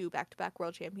U.S. to back-to-back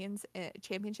world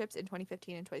championships in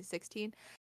 2015 and 2016.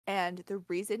 And the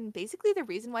reason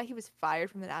why he was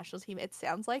fired from the national team, it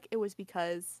sounds like it was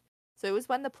because, so it was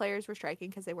when the players were striking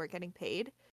because they weren't getting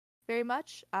paid very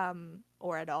much,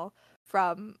 or at all,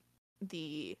 from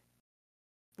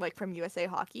USA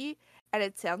Hockey. And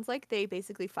it sounds like they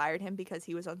basically fired him because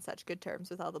he was on such good terms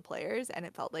with all the players, and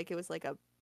it felt like it was like a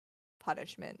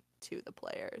punishment to the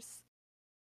players,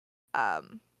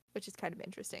 which is kind of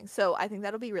interesting. So I think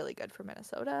that'll be really good for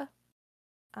Minnesota.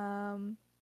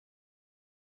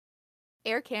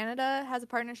 Air Canada has a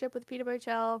partnership with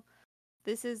PWHL.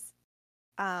 This is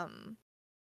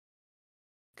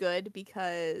good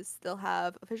because they'll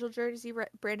have official jersey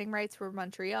branding rights for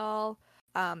Montreal.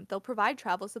 They'll provide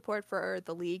travel support for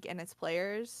the league and its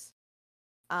players,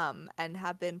 and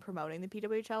have been promoting the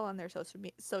PWHL on their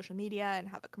social media and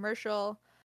have a commercial.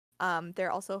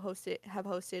 They're also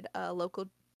hosted a local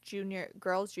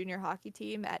girls junior hockey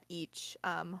team at each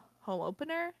home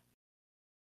opener,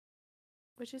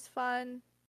 which is fun.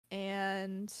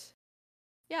 And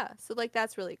yeah, so like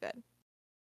that's really good.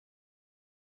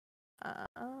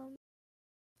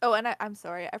 Oh, and I'm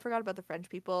sorry, I forgot about the French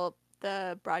people.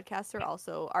 The broadcasts are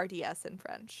also RDS in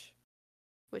French,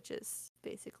 which is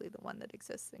basically the one that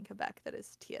exists in Quebec that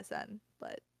is TSN,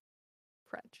 but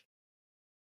French.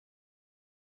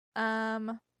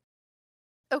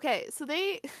 Okay, so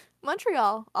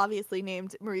Montreal obviously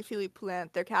named Marie-Philippe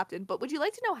Poulin their captain, but would you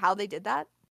like to know how they did that?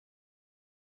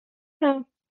 No.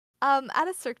 At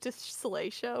a Cirque du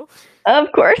Soleil show.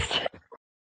 Of course.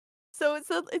 So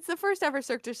it's the first ever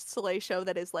Cirque du Soleil show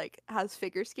that is like has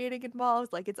figure skating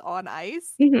involved, like it's on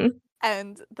ice. Mm-hmm.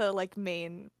 And the like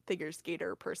main figure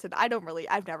skater person, I've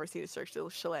never seen a Cirque du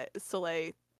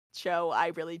Soleil show. I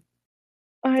really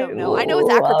don't know. I know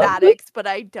it's acrobatics, but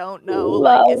I don't know.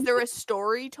 Like, is there a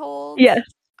story told? Yes.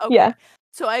 Okay. Yeah.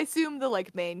 So I assume the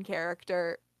like main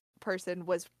character person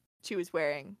was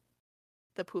wearing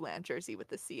the Poulin jersey with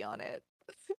the C on it,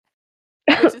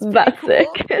 which is pretty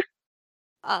cool. Sick.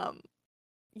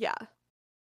 Yeah.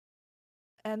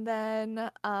 And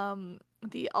then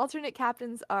the alternate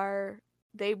captains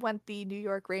they went the New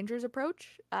York Rangers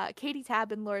approach. Katie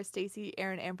Tabin, Laura Stacey,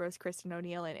 Aaron Ambrose, Kristen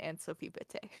O'Neill, and Anne-Sophie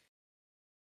Bitte.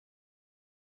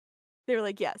 They were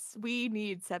like, yes, we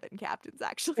need 7 captains,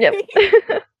 actually. Yep.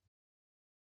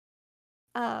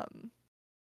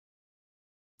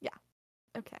 Yeah.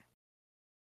 Okay.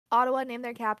 Ottawa named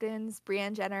their captains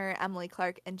Brianne Jenner, Emily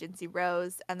Clark, and Jinsey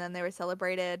Rose, and then they were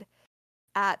celebrated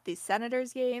at the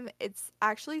Senators game. It's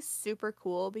actually super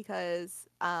cool because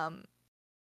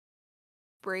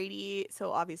Brady,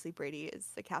 so obviously Brady is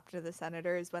the captain of the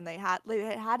Senators. When they had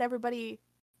everybody,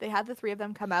 they had the 3 of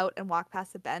them come out and walk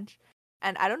past the bench.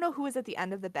 And I don't know who was at the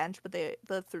end of the bench, but the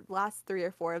last 3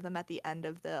 or 4 of them at the end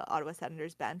of the Ottawa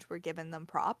Senators bench were giving them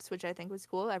props, which I think was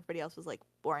cool. Everybody else was like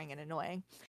boring and annoying.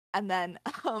 And then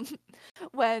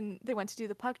when they went to do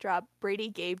the puck drop, Brady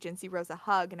gave Jinsey Rose a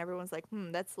hug, and everyone was like,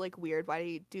 that's like weird. Why do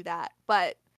you do that?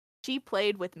 But she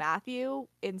played with Matthew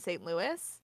in St.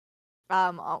 Louis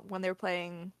when they were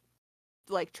playing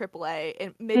like AAA,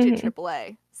 in midget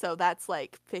AAA. So that's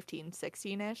like 15,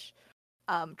 16-ish.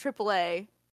 AAA.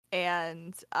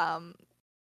 And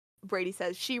Brady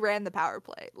says she ran the power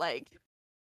play. Like,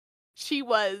 she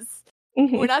was,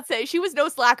 we're not saying she was no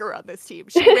slacker on this team.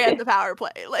 She ran the power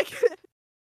play. Like,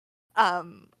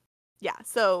 yeah.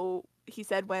 So he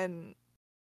said when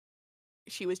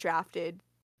she was drafted,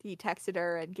 he texted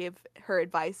her and gave her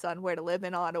advice on where to live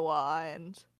in Ottawa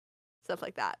and stuff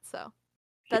like that. So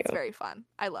That's cute. very fun.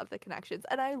 I love the connections.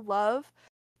 And I love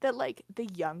that, like, the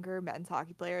younger men's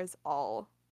hockey players all,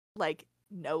 like,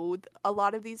 know a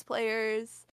lot of these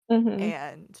players Mhm.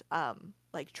 and,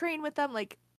 like, train with them.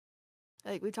 Like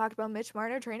we talked about Mitch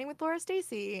Marner training with Laura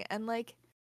Stacy, and, like,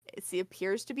 he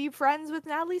appears to be friends with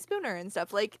Natalie Spooner and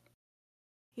stuff. Like,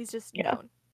 he's just Yeah. known.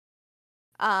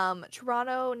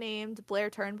 Toronto named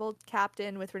Blair Turnbull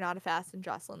captain with Renata Fast and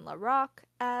Jocelyn LaRocque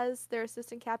as their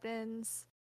assistant captains.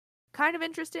 Kind of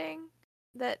interesting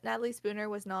that Natalie Spooner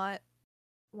was not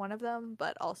one of them,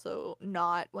 but also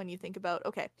not when you think about,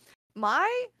 okay,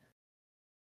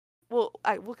 we'll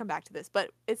come back to this,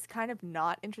 but it's kind of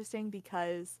not interesting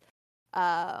because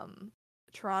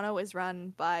Toronto is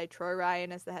run by Troy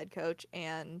Ryan as the head coach,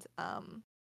 and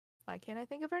why can't I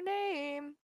think of her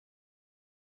name?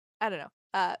 I don't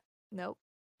know.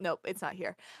 Nope, it's not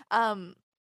here.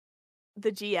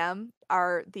 The GM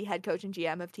are the head coach and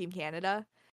GM of Team Canada,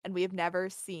 and we have never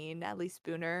seen Natalie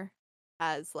Spooner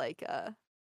as, like, a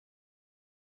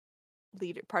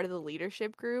part of the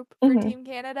leadership group for Mhm. Team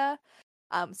Canada.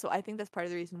 So I think that's part of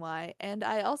the reason why. And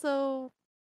I also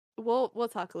we'll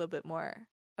talk a little bit more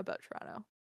about Toronto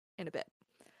in a bit.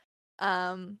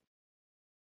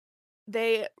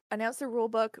 They announced the rule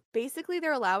book. Basically,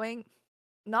 they're allowing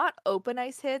not open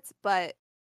ice hits, but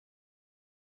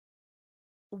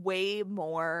way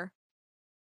more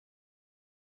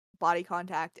body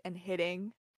contact and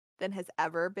hitting than has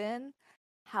ever been.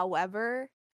 However,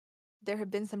 there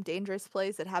have been some dangerous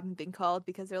plays that haven't been called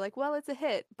because they're like, well, it's a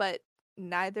hit, but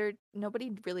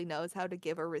nobody really knows how to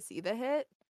give or receive a hit.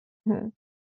 Mhm.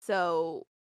 So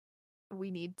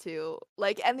we need to,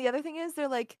 like, and the other thing is they're,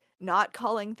 like, not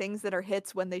calling things that are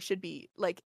hits when they should be,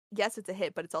 like, yes, it's a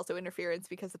hit, but it's also interference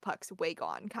because the puck's way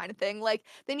gone kind of thing. Like,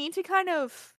 they need to kind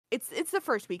of, it's the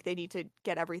first week, they need to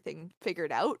get everything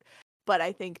figured out, but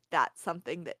I think that's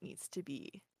something that needs to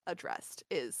be addressed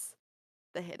is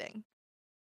the hitting.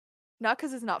 Not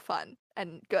because it's not fun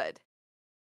and good,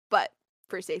 but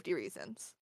for safety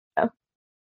reasons. Oh.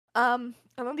 And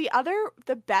then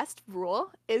the best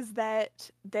rule is that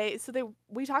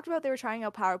we talked about they were trying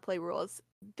out power play rules.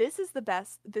 This is the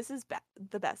best.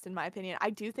 The best in my opinion. I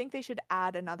do think they should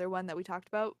add another one that we talked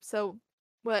about. So,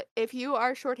 if you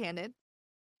are shorthanded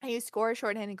and you score a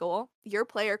shorthanded goal, your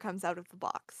player comes out of the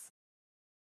box.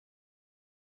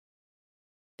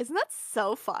 Isn't that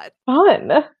so fun?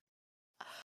 Fun.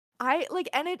 I like,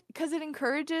 and it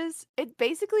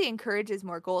basically encourages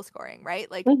more goal scoring, right?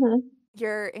 Like, Mhm.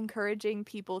 you're encouraging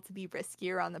people to be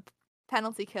riskier on the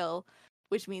penalty kill,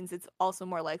 which means it's also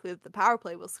more likely that the power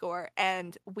play will score.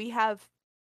 And we have,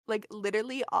 like,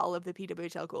 literally all of the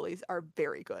PWHL goalies are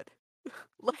very good.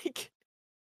 Like,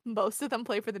 most of them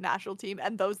play for the national team,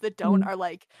 and those that don't Mhm. are,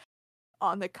 like,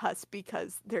 on the cusp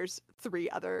because there's 3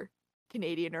 other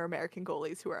Canadian or American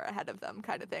goalies who are ahead of them,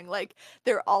 kind of thing. Like,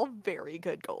 they're all very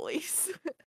good goalies.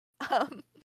 um,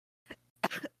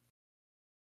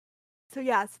 so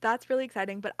yes, that's really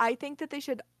exciting. But I think that they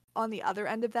should, on the other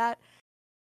end of that,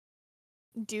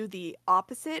 do the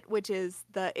opposite, which is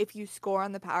if you score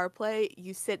on the power play,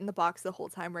 you sit in the box the whole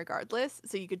time regardless.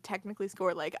 So you could technically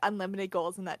score, like, unlimited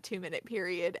goals in that 2-minute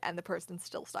period and the person's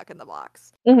still stuck in the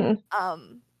box.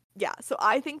 Mhm. Yeah, so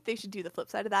I think they should do the flip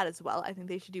side of that as well. I think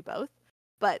they should do both.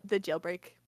 But the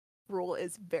jailbreak rule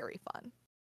is very fun.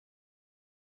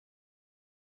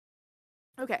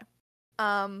 Okay.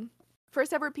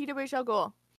 First ever PWHL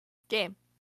goal game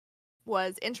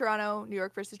was in Toronto, New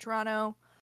York versus Toronto.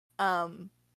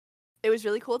 It was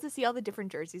really cool to see all the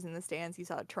different jerseys in the stands. You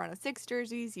saw Toronto 6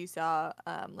 jerseys, you saw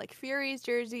like Furies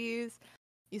jerseys,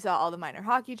 you saw all the minor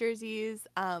hockey jerseys,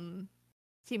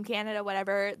 Team Canada,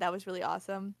 whatever. That was really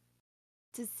awesome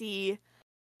to see.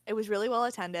 It was really well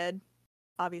attended.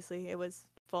 Obviously, it was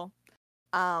full.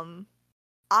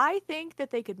 I think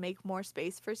that they could make more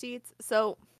space for seats.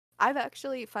 So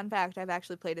fun fact, I've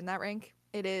actually played in that rink.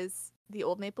 It is the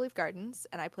old Maple Leaf Gardens,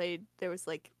 and there was,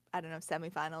 like, I don't know,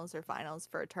 semifinals or finals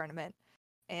for a tournament,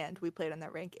 and we played on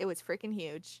that rink. It was freaking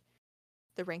huge.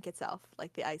 The rink itself,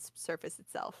 like the ice surface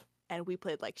itself, and we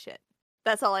played like shit.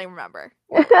 That's all I remember,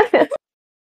 really.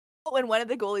 When one of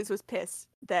the goalies was pissed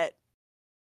that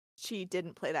she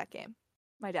didn't play that game.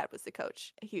 My dad was the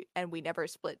coach, and we never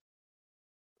split.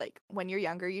 Like, when you're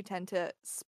younger, you tend to,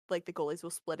 like, the goalies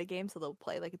will split a game, so they'll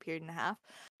play like a period and a half.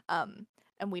 And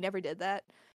we never did that.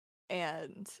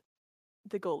 And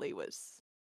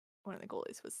one of the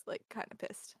goalies was, like, kind of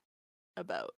pissed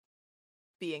about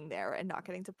being there and not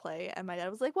getting to play. And my dad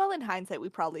was like, well, in hindsight, we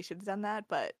probably should have done that,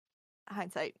 but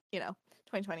hindsight,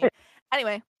 2020.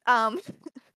 Anyway,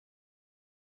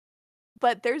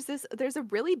 but there's a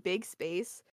really big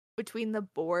space between the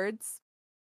boards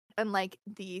And like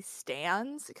the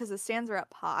stands, because the stands are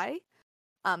up high,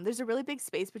 there's a really big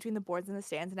space between the boards and the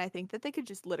stands, and I think that they could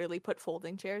just literally put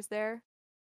folding chairs there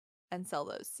and sell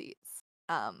those seats.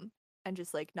 And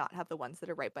just like not have the ones that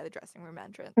are right by the dressing room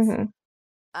entrance.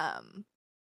 Mm-hmm.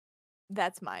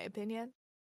 That's my opinion.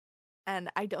 And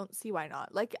I don't see why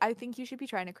not. Like, I think you should be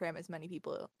trying to cram as many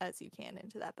people as you can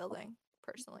into that building,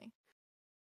 personally.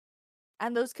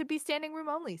 And those could be standing room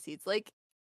only seats. Like,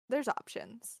 there's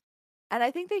options. And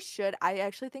I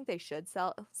actually think they should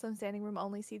sell some standing room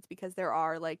only seats because there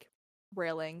are like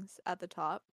railings at the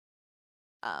top.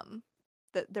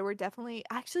 That there were definitely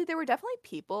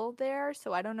people there,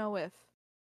 so I don't know if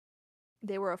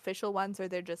they were official ones or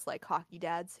they're just like hockey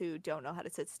dads who don't know how to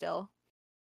sit still.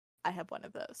 I have one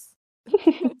of those.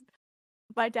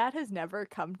 My dad has never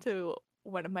come to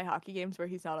one of my hockey games where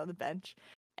he's not on the bench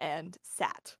and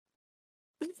sat.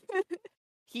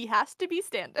 He has to be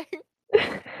standing.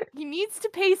 He needs to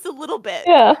pace a little bit.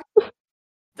 Yeah.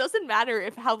 Doesn't matter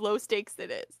how low stakes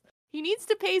it is. He needs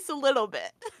to pace a little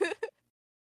bit.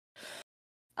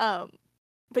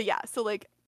 But yeah, so like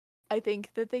I think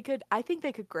they could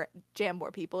jam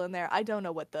more people in there. I don't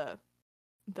know what the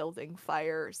building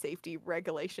fire safety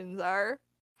regulations are.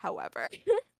 However,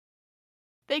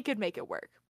 they could make it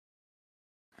work.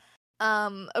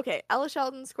 Okay, Ella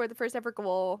Shelton scored the first ever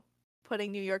goal,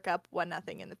 putting New York up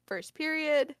 1-0 in the first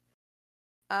period.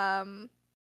 They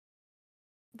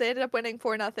ended up winning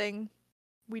 4-0.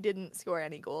 We didn't score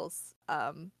any goals.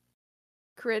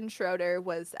 Corinne Schroeder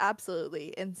was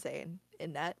absolutely insane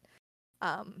in net.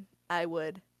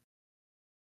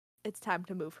 It's time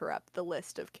to move her up the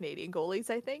list of Canadian goalies,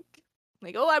 I think.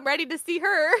 Like, oh, I'm ready to see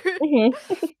her.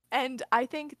 Mm-hmm. And I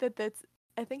think it's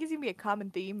gonna be a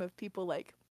common theme of people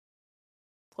like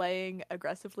playing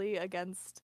aggressively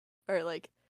against, or like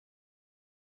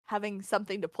having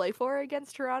something to play for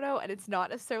against Toronto, and it's not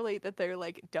necessarily that they're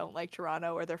like don't like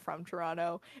Toronto or they're from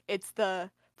Toronto. It's the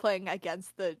playing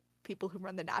against the people who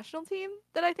run the national team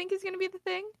that I think is going to be the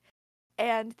thing.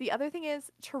 And the other thing is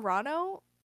Toronto,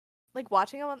 like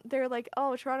watching them, they're like,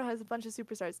 oh, Toronto has a bunch of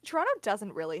superstars. Toronto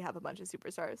doesn't really have a bunch of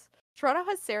superstars. Toronto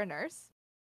has Sarah Nurse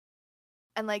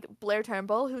and like Blair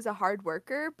Turnbull, who's a hard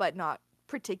worker but not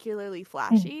particularly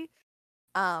flashy.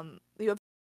 You have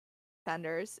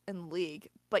defenders in the league,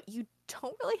 but you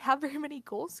don't really have very many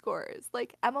goal scorers.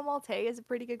 Like Emma Malte is a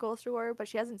pretty good goal scorer, but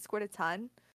she hasn't scored a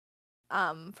ton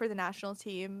for the national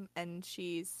team, and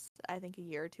she's I think a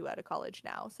year or two out of college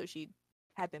now, so she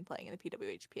had been playing in the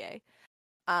PWHPA.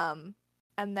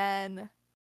 And then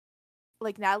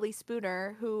like Natalie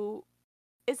Spooner, who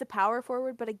is a power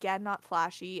forward, but again not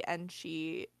flashy, and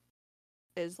she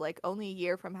is like only a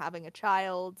year from having a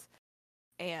child,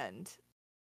 and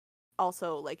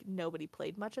also like nobody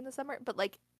played much in the summer. But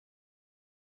like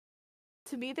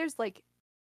to me, there's like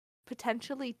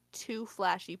potentially 2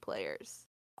 flashy players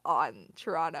on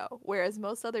Toronto, whereas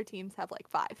most other teams have like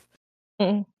 5.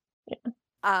 Mm. Yeah.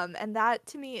 And that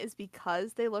to me is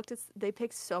because they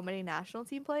picked so many national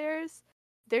team players.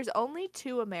 There's only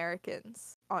 2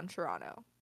 Americans on Toronto.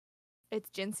 It's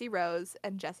Jinsey Rose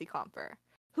and Jessie Comfer,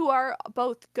 who are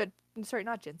both good. Sorry,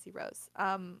 not Jinsey Rose.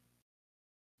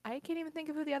 I can't even think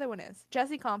of who the other one is.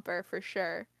 Jessie Comfer for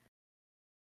sure.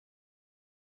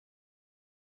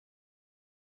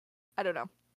 I don't know.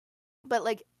 But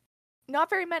like not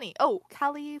very many. Oh,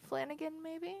 Callie Flanagan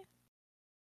maybe?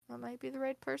 That might be the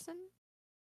right person.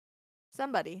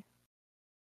 Somebody.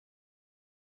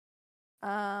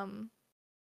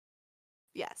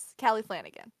 Yes, Callie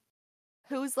Flanagan,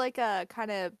 who's like a kind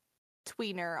of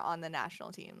tweener on the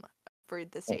national team for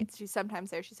the States. She's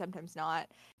sometimes there, she's sometimes not.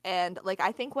 And like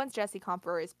I think once Jessie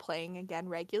Comfer is playing again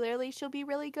regularly, she'll be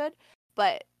really good.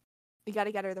 But we got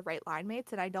to get her the right line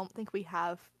mates, and I don't think we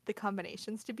have the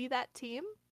combinations to be that team.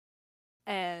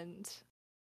 And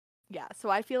yeah, so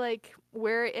I feel like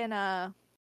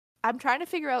I'm trying to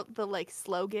figure out the like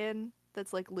slogan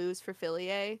that's like lose for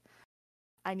Fillier.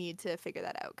 I need to figure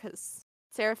that out because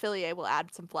Sarah Fillier will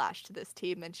add some flash to this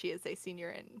team, and she is a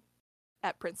senior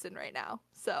at Princeton right now.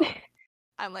 So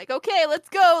I'm like, okay, let's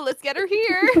go. Let's get her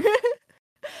here.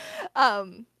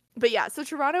 But yeah, so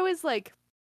Toronto is like,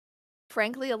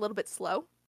 frankly, a little bit slow.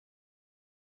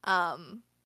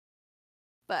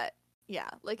 But yeah,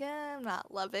 like I'm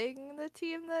not loving the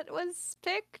team that was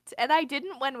picked, and I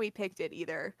didn't when we picked it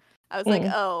either. I was like,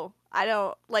 oh, I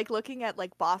don't like looking at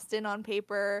like Boston on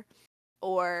paper,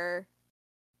 or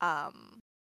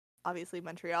obviously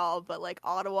Montreal, but like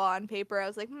Ottawa on paper. I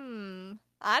was like,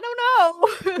 I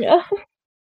don't know. Yeah.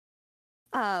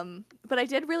 But I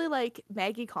did really like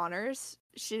Maggie Connors.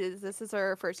 This is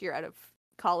her first year out of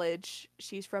college.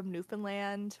 She's from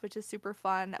Newfoundland, which is super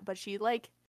fun, but she like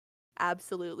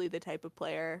absolutely the type of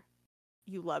player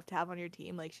you love to have on your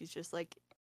team. Like, she's just like,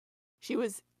 she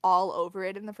was all over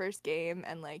it in the first game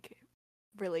and like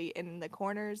really in the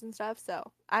corners and stuff.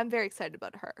 So I'm very excited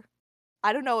about her.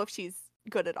 I don't know if she's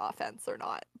good at offense or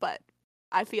not, but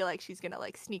I feel like she's gonna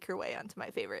like sneak her way onto my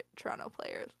favorite Toronto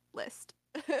player list.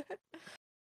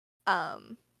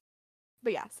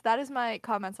 But yeah, so that is my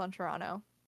comments on Toronto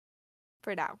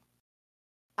for now.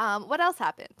 What else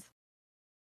happened?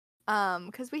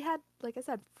 Because we had, like I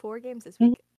said, 4 games this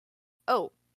week.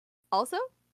 Oh, also,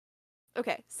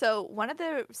 okay, so one of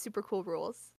the super cool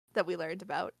rules that we learned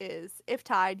about is if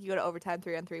tied, you go to overtime,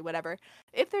 3-on-3, whatever.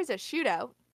 If there's a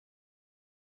shootout,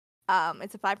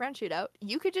 it's a 5-round shootout,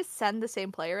 you could just send the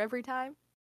same player every time.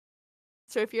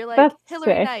 So if you're like, That's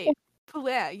Hillary sick. Knight,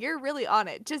 Poulin, you're really on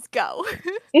it, just go.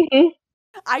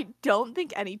 I don't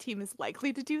think any team is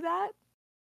likely to do that.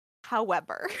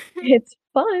 However, It's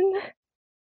fun.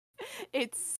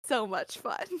 it's so much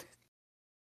fun.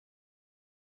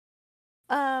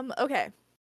 Okay.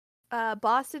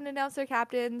 Boston announced their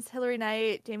captains, Hillary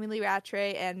Knight, Jamie Lee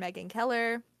Rattray, and Megan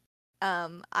Keller.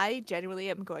 I genuinely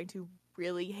am going to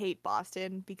really hate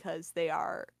Boston because they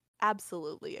are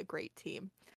absolutely a great team.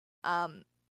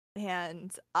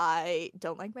 And I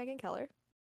don't like Megan Keller.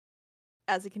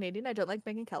 As a Canadian, I don't like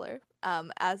Megan Keller.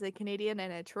 As a Canadian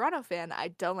and a Toronto fan, I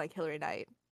don't like Hillary Knight.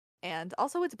 And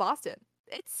also, it's Boston.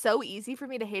 It's so easy for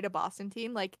me to hate a Boston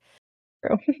team. Like,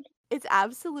 True. it's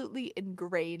absolutely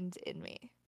ingrained in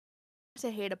me to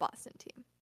hate a Boston team.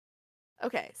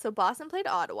 Okay, so Boston played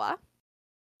Ottawa.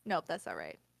 Nope, that's not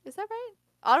right. Is that right?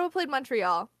 Ottawa played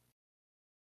Montreal.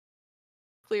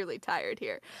 Clearly tired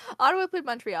here. Ottawa played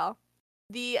Montreal.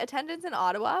 The attendance in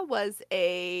Ottawa was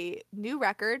a new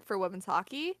record for women's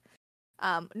hockey.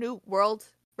 New world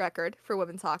record for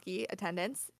women's hockey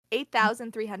attendance.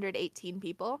 8,318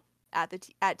 people at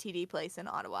TD Place in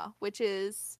Ottawa, which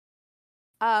is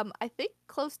I think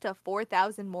close to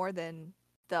 4,000 more than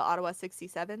the Ottawa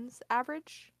 67s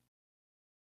average.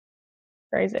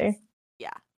 Crazy.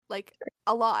 Yeah, like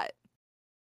a lot.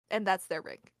 And that's their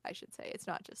rink, I should say. It's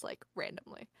not just like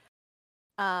randomly.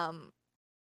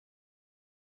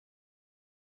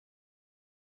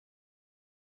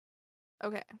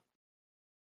 Okay.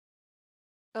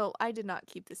 Oh, I did not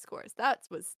keep the scores. That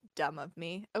was dumb of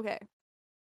me. Okay.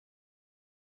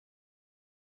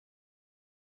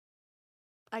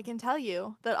 I can tell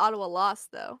you that Ottawa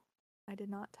lost though. I did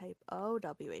not type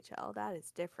OWHL. That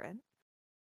is different.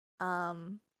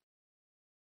 Okay.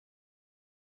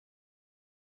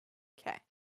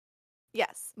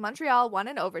 Yes, Montreal won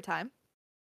in overtime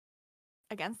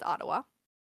against Ottawa.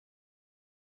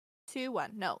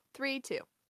 2-1. No, 3-2.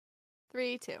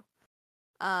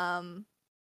 3-2.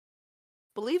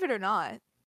 Believe it or not,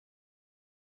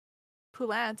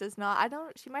 Poulin does not,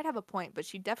 she might have a point, but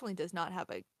she definitely does not have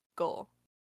a goal.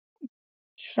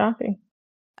 Shocking.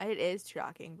 It is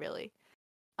shocking, really.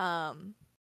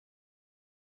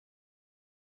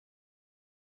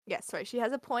 Yes, sorry, she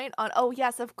has a point on, oh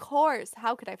yes, of course,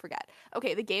 how could I forget?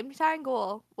 Okay, the game tying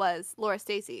goal was Laura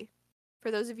Stacey.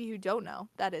 For those of you who don't know,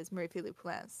 that is Marie-Philippe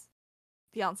Poulin's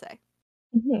fiance.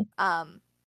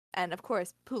 And of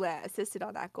course, Poulin assisted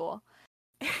on that goal.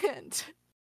 And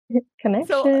Connection.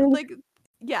 so, like,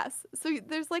 yes. So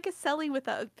there's like a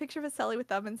picture of a celly with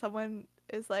them, and someone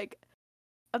is like,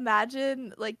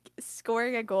 imagine like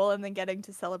scoring a goal and then getting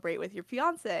to celebrate with your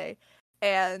fiance.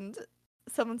 And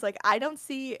someone's like, I don't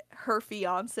see her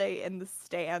fiance in the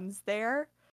stands there.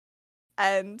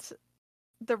 And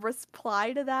the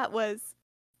reply to that was,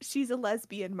 she's a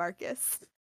lesbian, Marcus.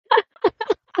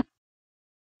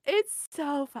 It's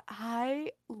so fun.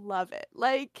 I love it.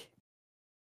 Like,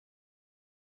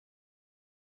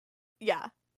 yeah.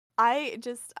 I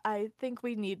think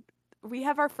we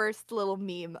have our first little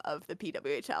meme of the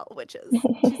PWHL, which is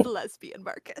she's a lesbian,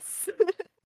 Marcus.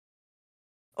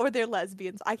 Or they're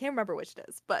lesbians. I can't remember which it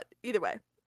is, but either way,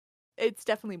 it's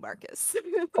definitely Marcus.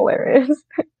 Hilarious.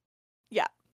 Yeah.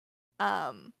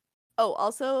 Oh,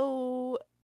 also,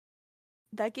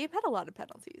 that game had a lot of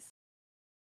penalties.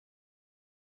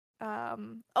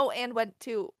 Oh, and went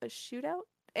to a shootout?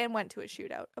 And went to a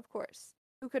shootout, of course.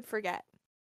 Who could forget?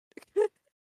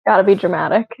 Gotta be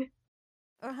dramatic.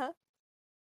 Uh-huh.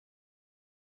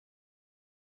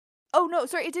 Oh, no,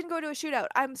 sorry, it didn't go to a shootout.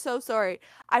 I'm so sorry.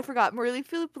 I forgot.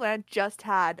 Marie-Philippe Poulin just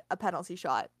had a penalty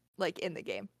shot, like, in the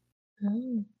game.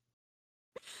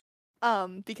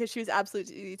 Because she was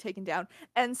absolutely taken down.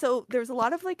 And so there was a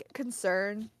lot of, like,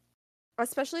 concern,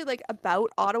 especially, like,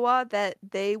 about Ottawa, that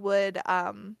they would,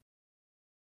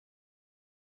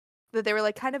 that they were,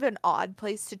 like, kind of an odd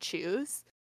place to choose.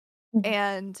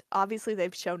 And obviously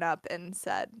they've shown up and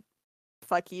said,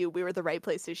 fuck you, we were the right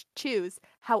place to choose.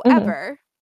 However,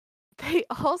 they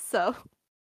also,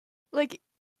 like,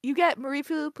 you get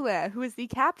Marie-Philippe Poulin, who is the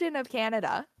captain of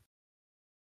Canada,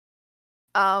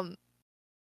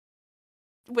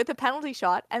 with a penalty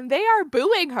shot, and they are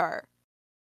booing her.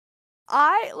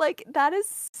 That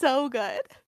is so good.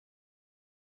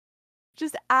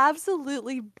 Just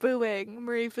absolutely booing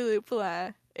Marie-Philippe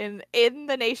Poulin in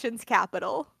the nation's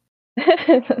capital.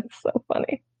 That's so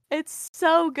funny. It's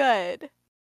so good.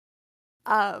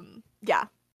 Yeah,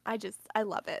 I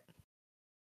love it.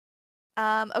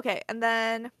 Okay, and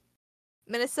then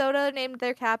Minnesota named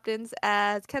their captains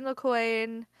as Kendall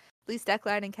Coyne, Lee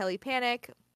Steckline, and Kelly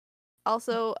Panic.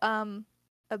 Also,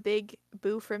 a big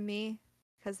boo from me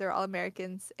because they're all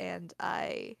Americans and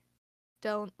I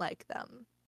don't like them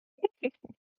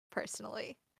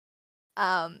personally.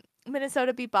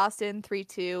 Minnesota beat Boston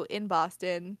 3-2 in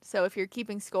Boston. So if you're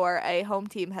keeping score, a home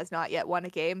team has not yet won a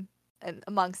game, and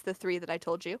amongst the 3 that I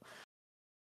told you.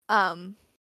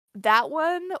 That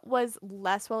one was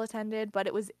less well attended, but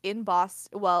it was in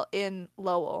in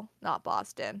Lowell, not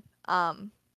Boston.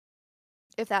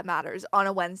 If that matters, on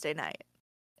a Wednesday night.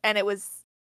 And it was,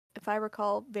 if I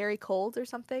recall, very cold or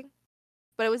something.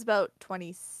 But it was about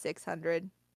 2,600.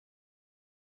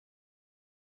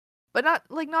 But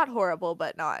not horrible,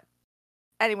 but not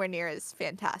anywhere near as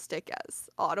fantastic as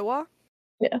Ottawa.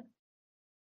 Yeah.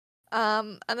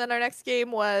 And then our next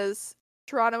game was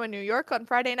Toronto and New York on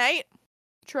Friday night.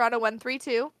 Toronto won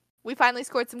 3-2. We finally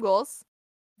scored some goals.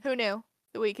 Who knew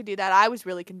that we could do that? I was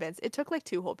really convinced. It took like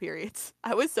 2 whole periods.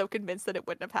 I was so convinced that it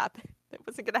wouldn't have happened. It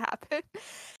wasn't going to happen.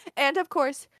 And of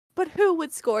course, but who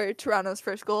would score Toronto's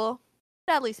first goal?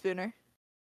 Natalie Spooner.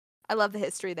 I love the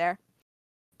history there.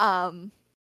 And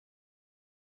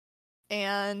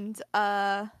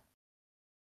Emma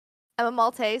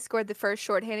Malte scored the first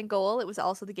shorthanded goal. It was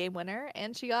also the game winner,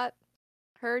 and she got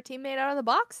her teammate out of the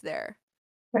box there.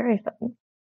 Very fun.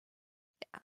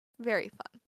 Yeah, very fun.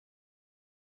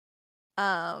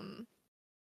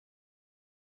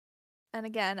 And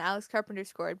again, Alex Carpenter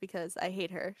scored because I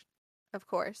hate her, of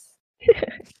course.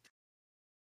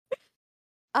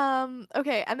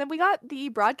 Okay, and then we got the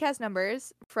broadcast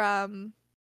numbers from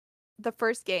the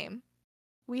first game.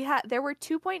 There were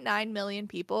 2.9 million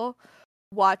people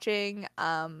watching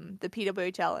the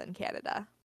PWHL in Canada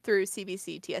through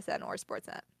CBC, TSN, or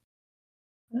Sportsnet.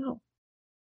 Oh.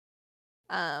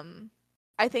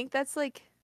 I think that's like,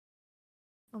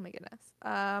 oh my goodness.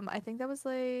 I think that was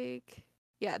like,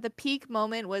 yeah, the peak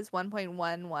moment was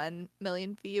 1.11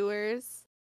 million viewers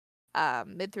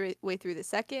midway through the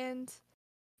second.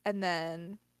 And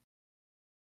then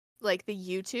like the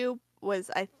YouTube was,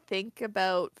 I think,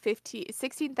 about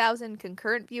 16,000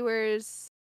 concurrent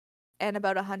viewers and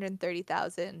about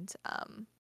 130,000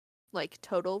 like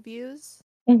total views,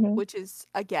 which is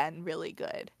again really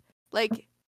good. Like,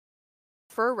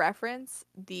 for reference,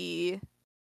 the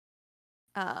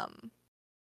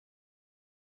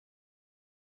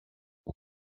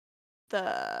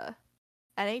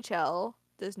NHL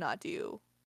does not do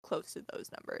close to those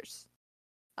numbers.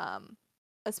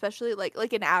 Especially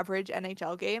like an average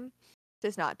NHL game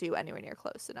does not do anywhere near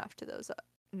close enough to those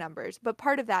numbers. But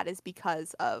part of that is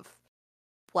because of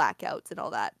blackouts and all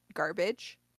that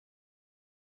garbage,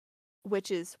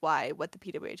 which is why what the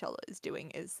PWHL is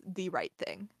doing is the right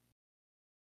thing.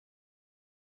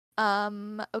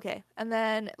 Okay, and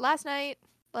then last night,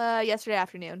 yesterday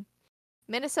afternoon,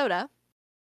 Minnesota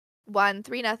won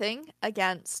 3-0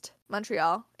 against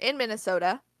Montreal in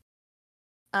Minnesota.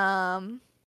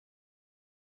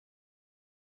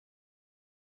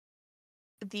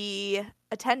 The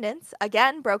attendance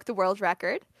again broke the world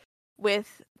record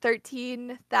with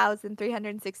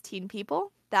 13,316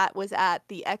 people. That was at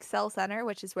the XL Center,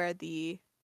 which is where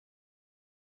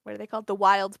what are they called? The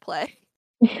Wild play.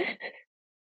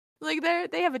 Like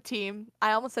they have a team.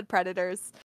 I almost said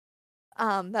Predators.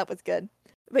 That was good.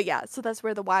 But yeah, so that's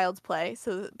where the Wilds play.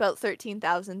 So about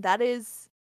 13,000. That is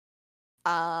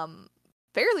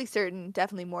fairly certain,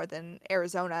 definitely more than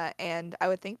Arizona, and I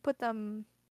would think put them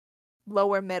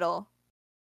lower middle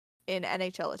in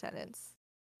NHL attendance.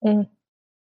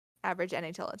 Average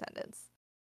NHL attendance.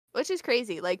 Which is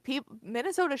crazy. Like,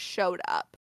 Minnesota showed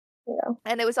up. Yeah.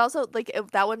 And it was also, like,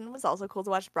 that one was also cool to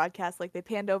watch broadcast. Like, they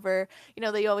panned over,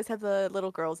 they always have the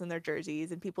little girls in their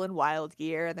jerseys and people in Wild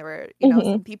gear. And there were,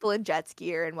 some people in Jets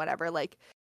gear and whatever, like,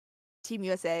 Team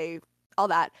USA, all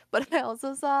that. But I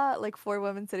also saw, like, 4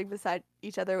 women sitting beside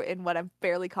each other in what I'm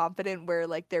fairly confident were,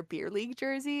 like, their beer league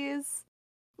jerseys.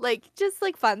 Like, just,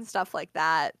 like, fun stuff like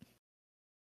that.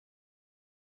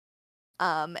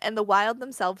 And the Wild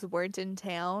themselves weren't in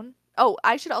town. Oh,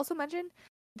 I should also mention,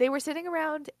 They were sitting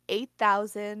around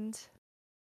 8,000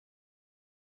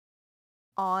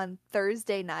 on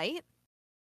Thursday night.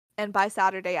 And by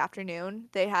Saturday afternoon,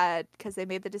 because they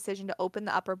made the decision to open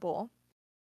the upper bowl.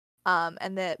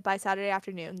 And that by Saturday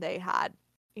afternoon, they had,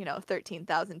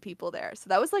 13,000 people there. So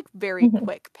that was like very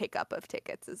quick pickup of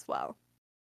tickets as well.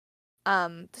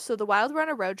 So the Wild were on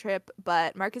a road trip,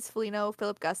 but Marcus Foligno,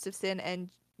 Philip Gustafson, and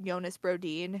Jonas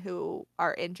Brodin, who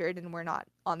are injured and were not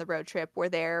on the road trip, were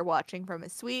there watching from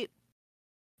his suite,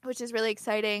 which is really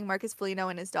exciting. Marcus Foligno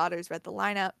and his daughters read the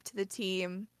lineup to the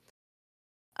team.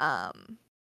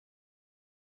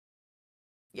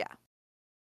 Yeah.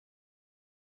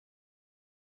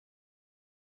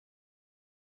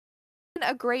 Been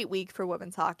a great week for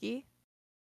women's hockey.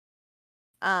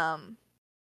 I'm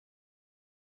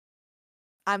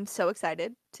so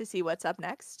excited to see what's up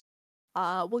next.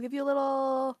 We'll give you a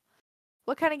little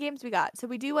what kind of games we got. So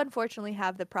we do unfortunately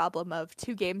have the problem of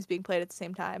 2 games being played at the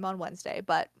same time on Wednesday,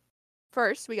 but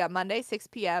first we got Monday 6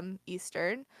 p.m.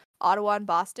 Eastern, Ottawa and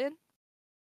Boston.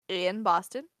 In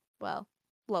Boston. Well,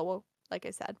 Lowell, like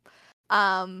I said.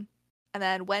 And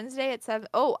then Wednesday at 7.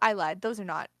 Oh, I lied. Those are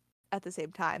not at the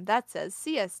same time. That says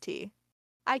CST.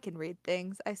 I can read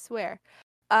things, I swear.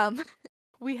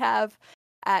 We have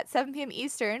at 7 p.m.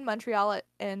 Eastern, Montreal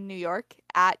and New York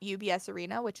at UBS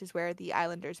Arena, which is where the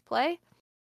Islanders play.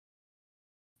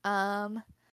 And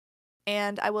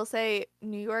I will say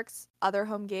New York's other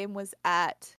home game was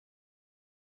at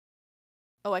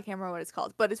I can't remember what it's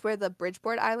called, but it's where the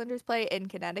Bridgeport Islanders play in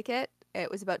Connecticut.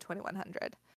 It was about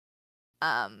 2,100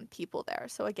 people there.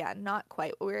 So again, not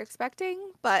quite what we were expecting,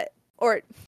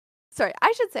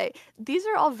 I should say these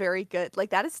are all very good. Like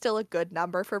that is still a good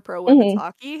number for pro women's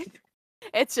hockey.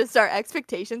 It's just our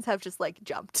expectations have just like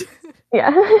jumped.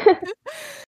 Yeah.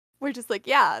 We're just like,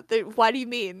 yeah, why do you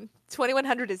mean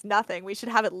 2,100 is nothing? We should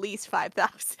have at least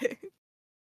 5,000.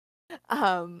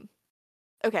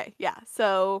 Okay, yeah.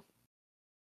 So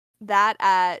that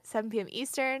at 7 p.m.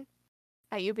 Eastern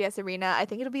at UBS Arena. I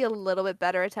think it'll be a little bit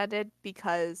better attended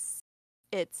because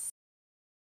it's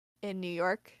in New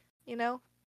York,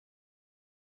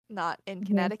 not in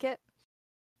Connecticut.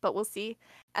 But we'll see.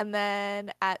 And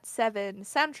then at 7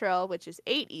 Central, which is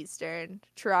 8 Eastern,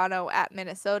 Toronto at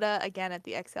Minnesota, again at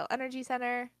the XL Energy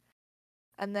Center.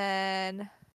 And then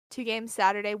 2 games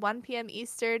Saturday, 1 p.m.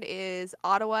 Eastern is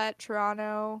Ottawa at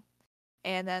Toronto.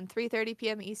 And then 3:30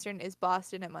 p.m. Eastern is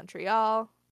Boston at Montreal.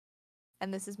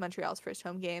 And this is Montreal's first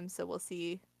home game, so we'll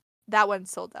see. That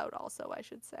one's sold out also, I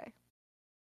should say.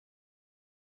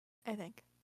 I think.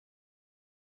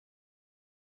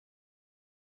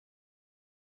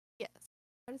 Yes.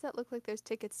 Why does that look like there's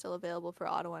tickets still available for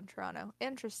Ottawa and Toronto?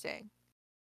 Interesting.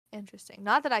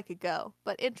 Not that I could go,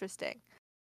 but interesting.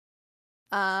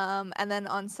 And then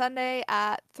on Sunday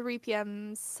at 3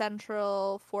 p.m.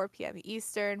 Central, 4 p.m.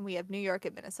 Eastern, we have New York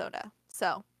at Minnesota.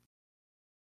 So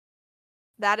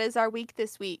that is our week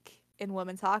this week in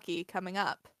women's hockey coming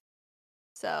up.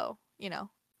 So,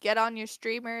 get on your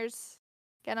streamers,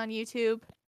 get on YouTube,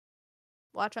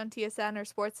 watch on TSN or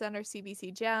SportsCenter,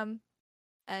 CBC Gem,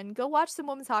 and go watch some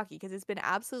women's hockey because it's been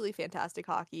absolutely fantastic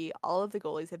hockey. All of the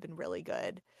goalies have been really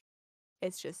good.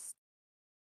 It's just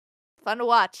fun to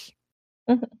watch.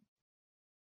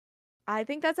 I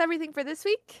think that's everything for this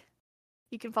week.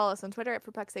 You can follow us on Twitter at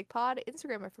For Puck's Sake Pod,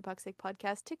 Instagram at For Puck's Sake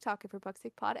Podcast, TikTok at For Puck's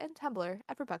Sake Pod, and Tumblr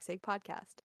at For Puck's Sake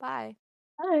Podcast. Bye.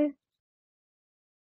 Bye.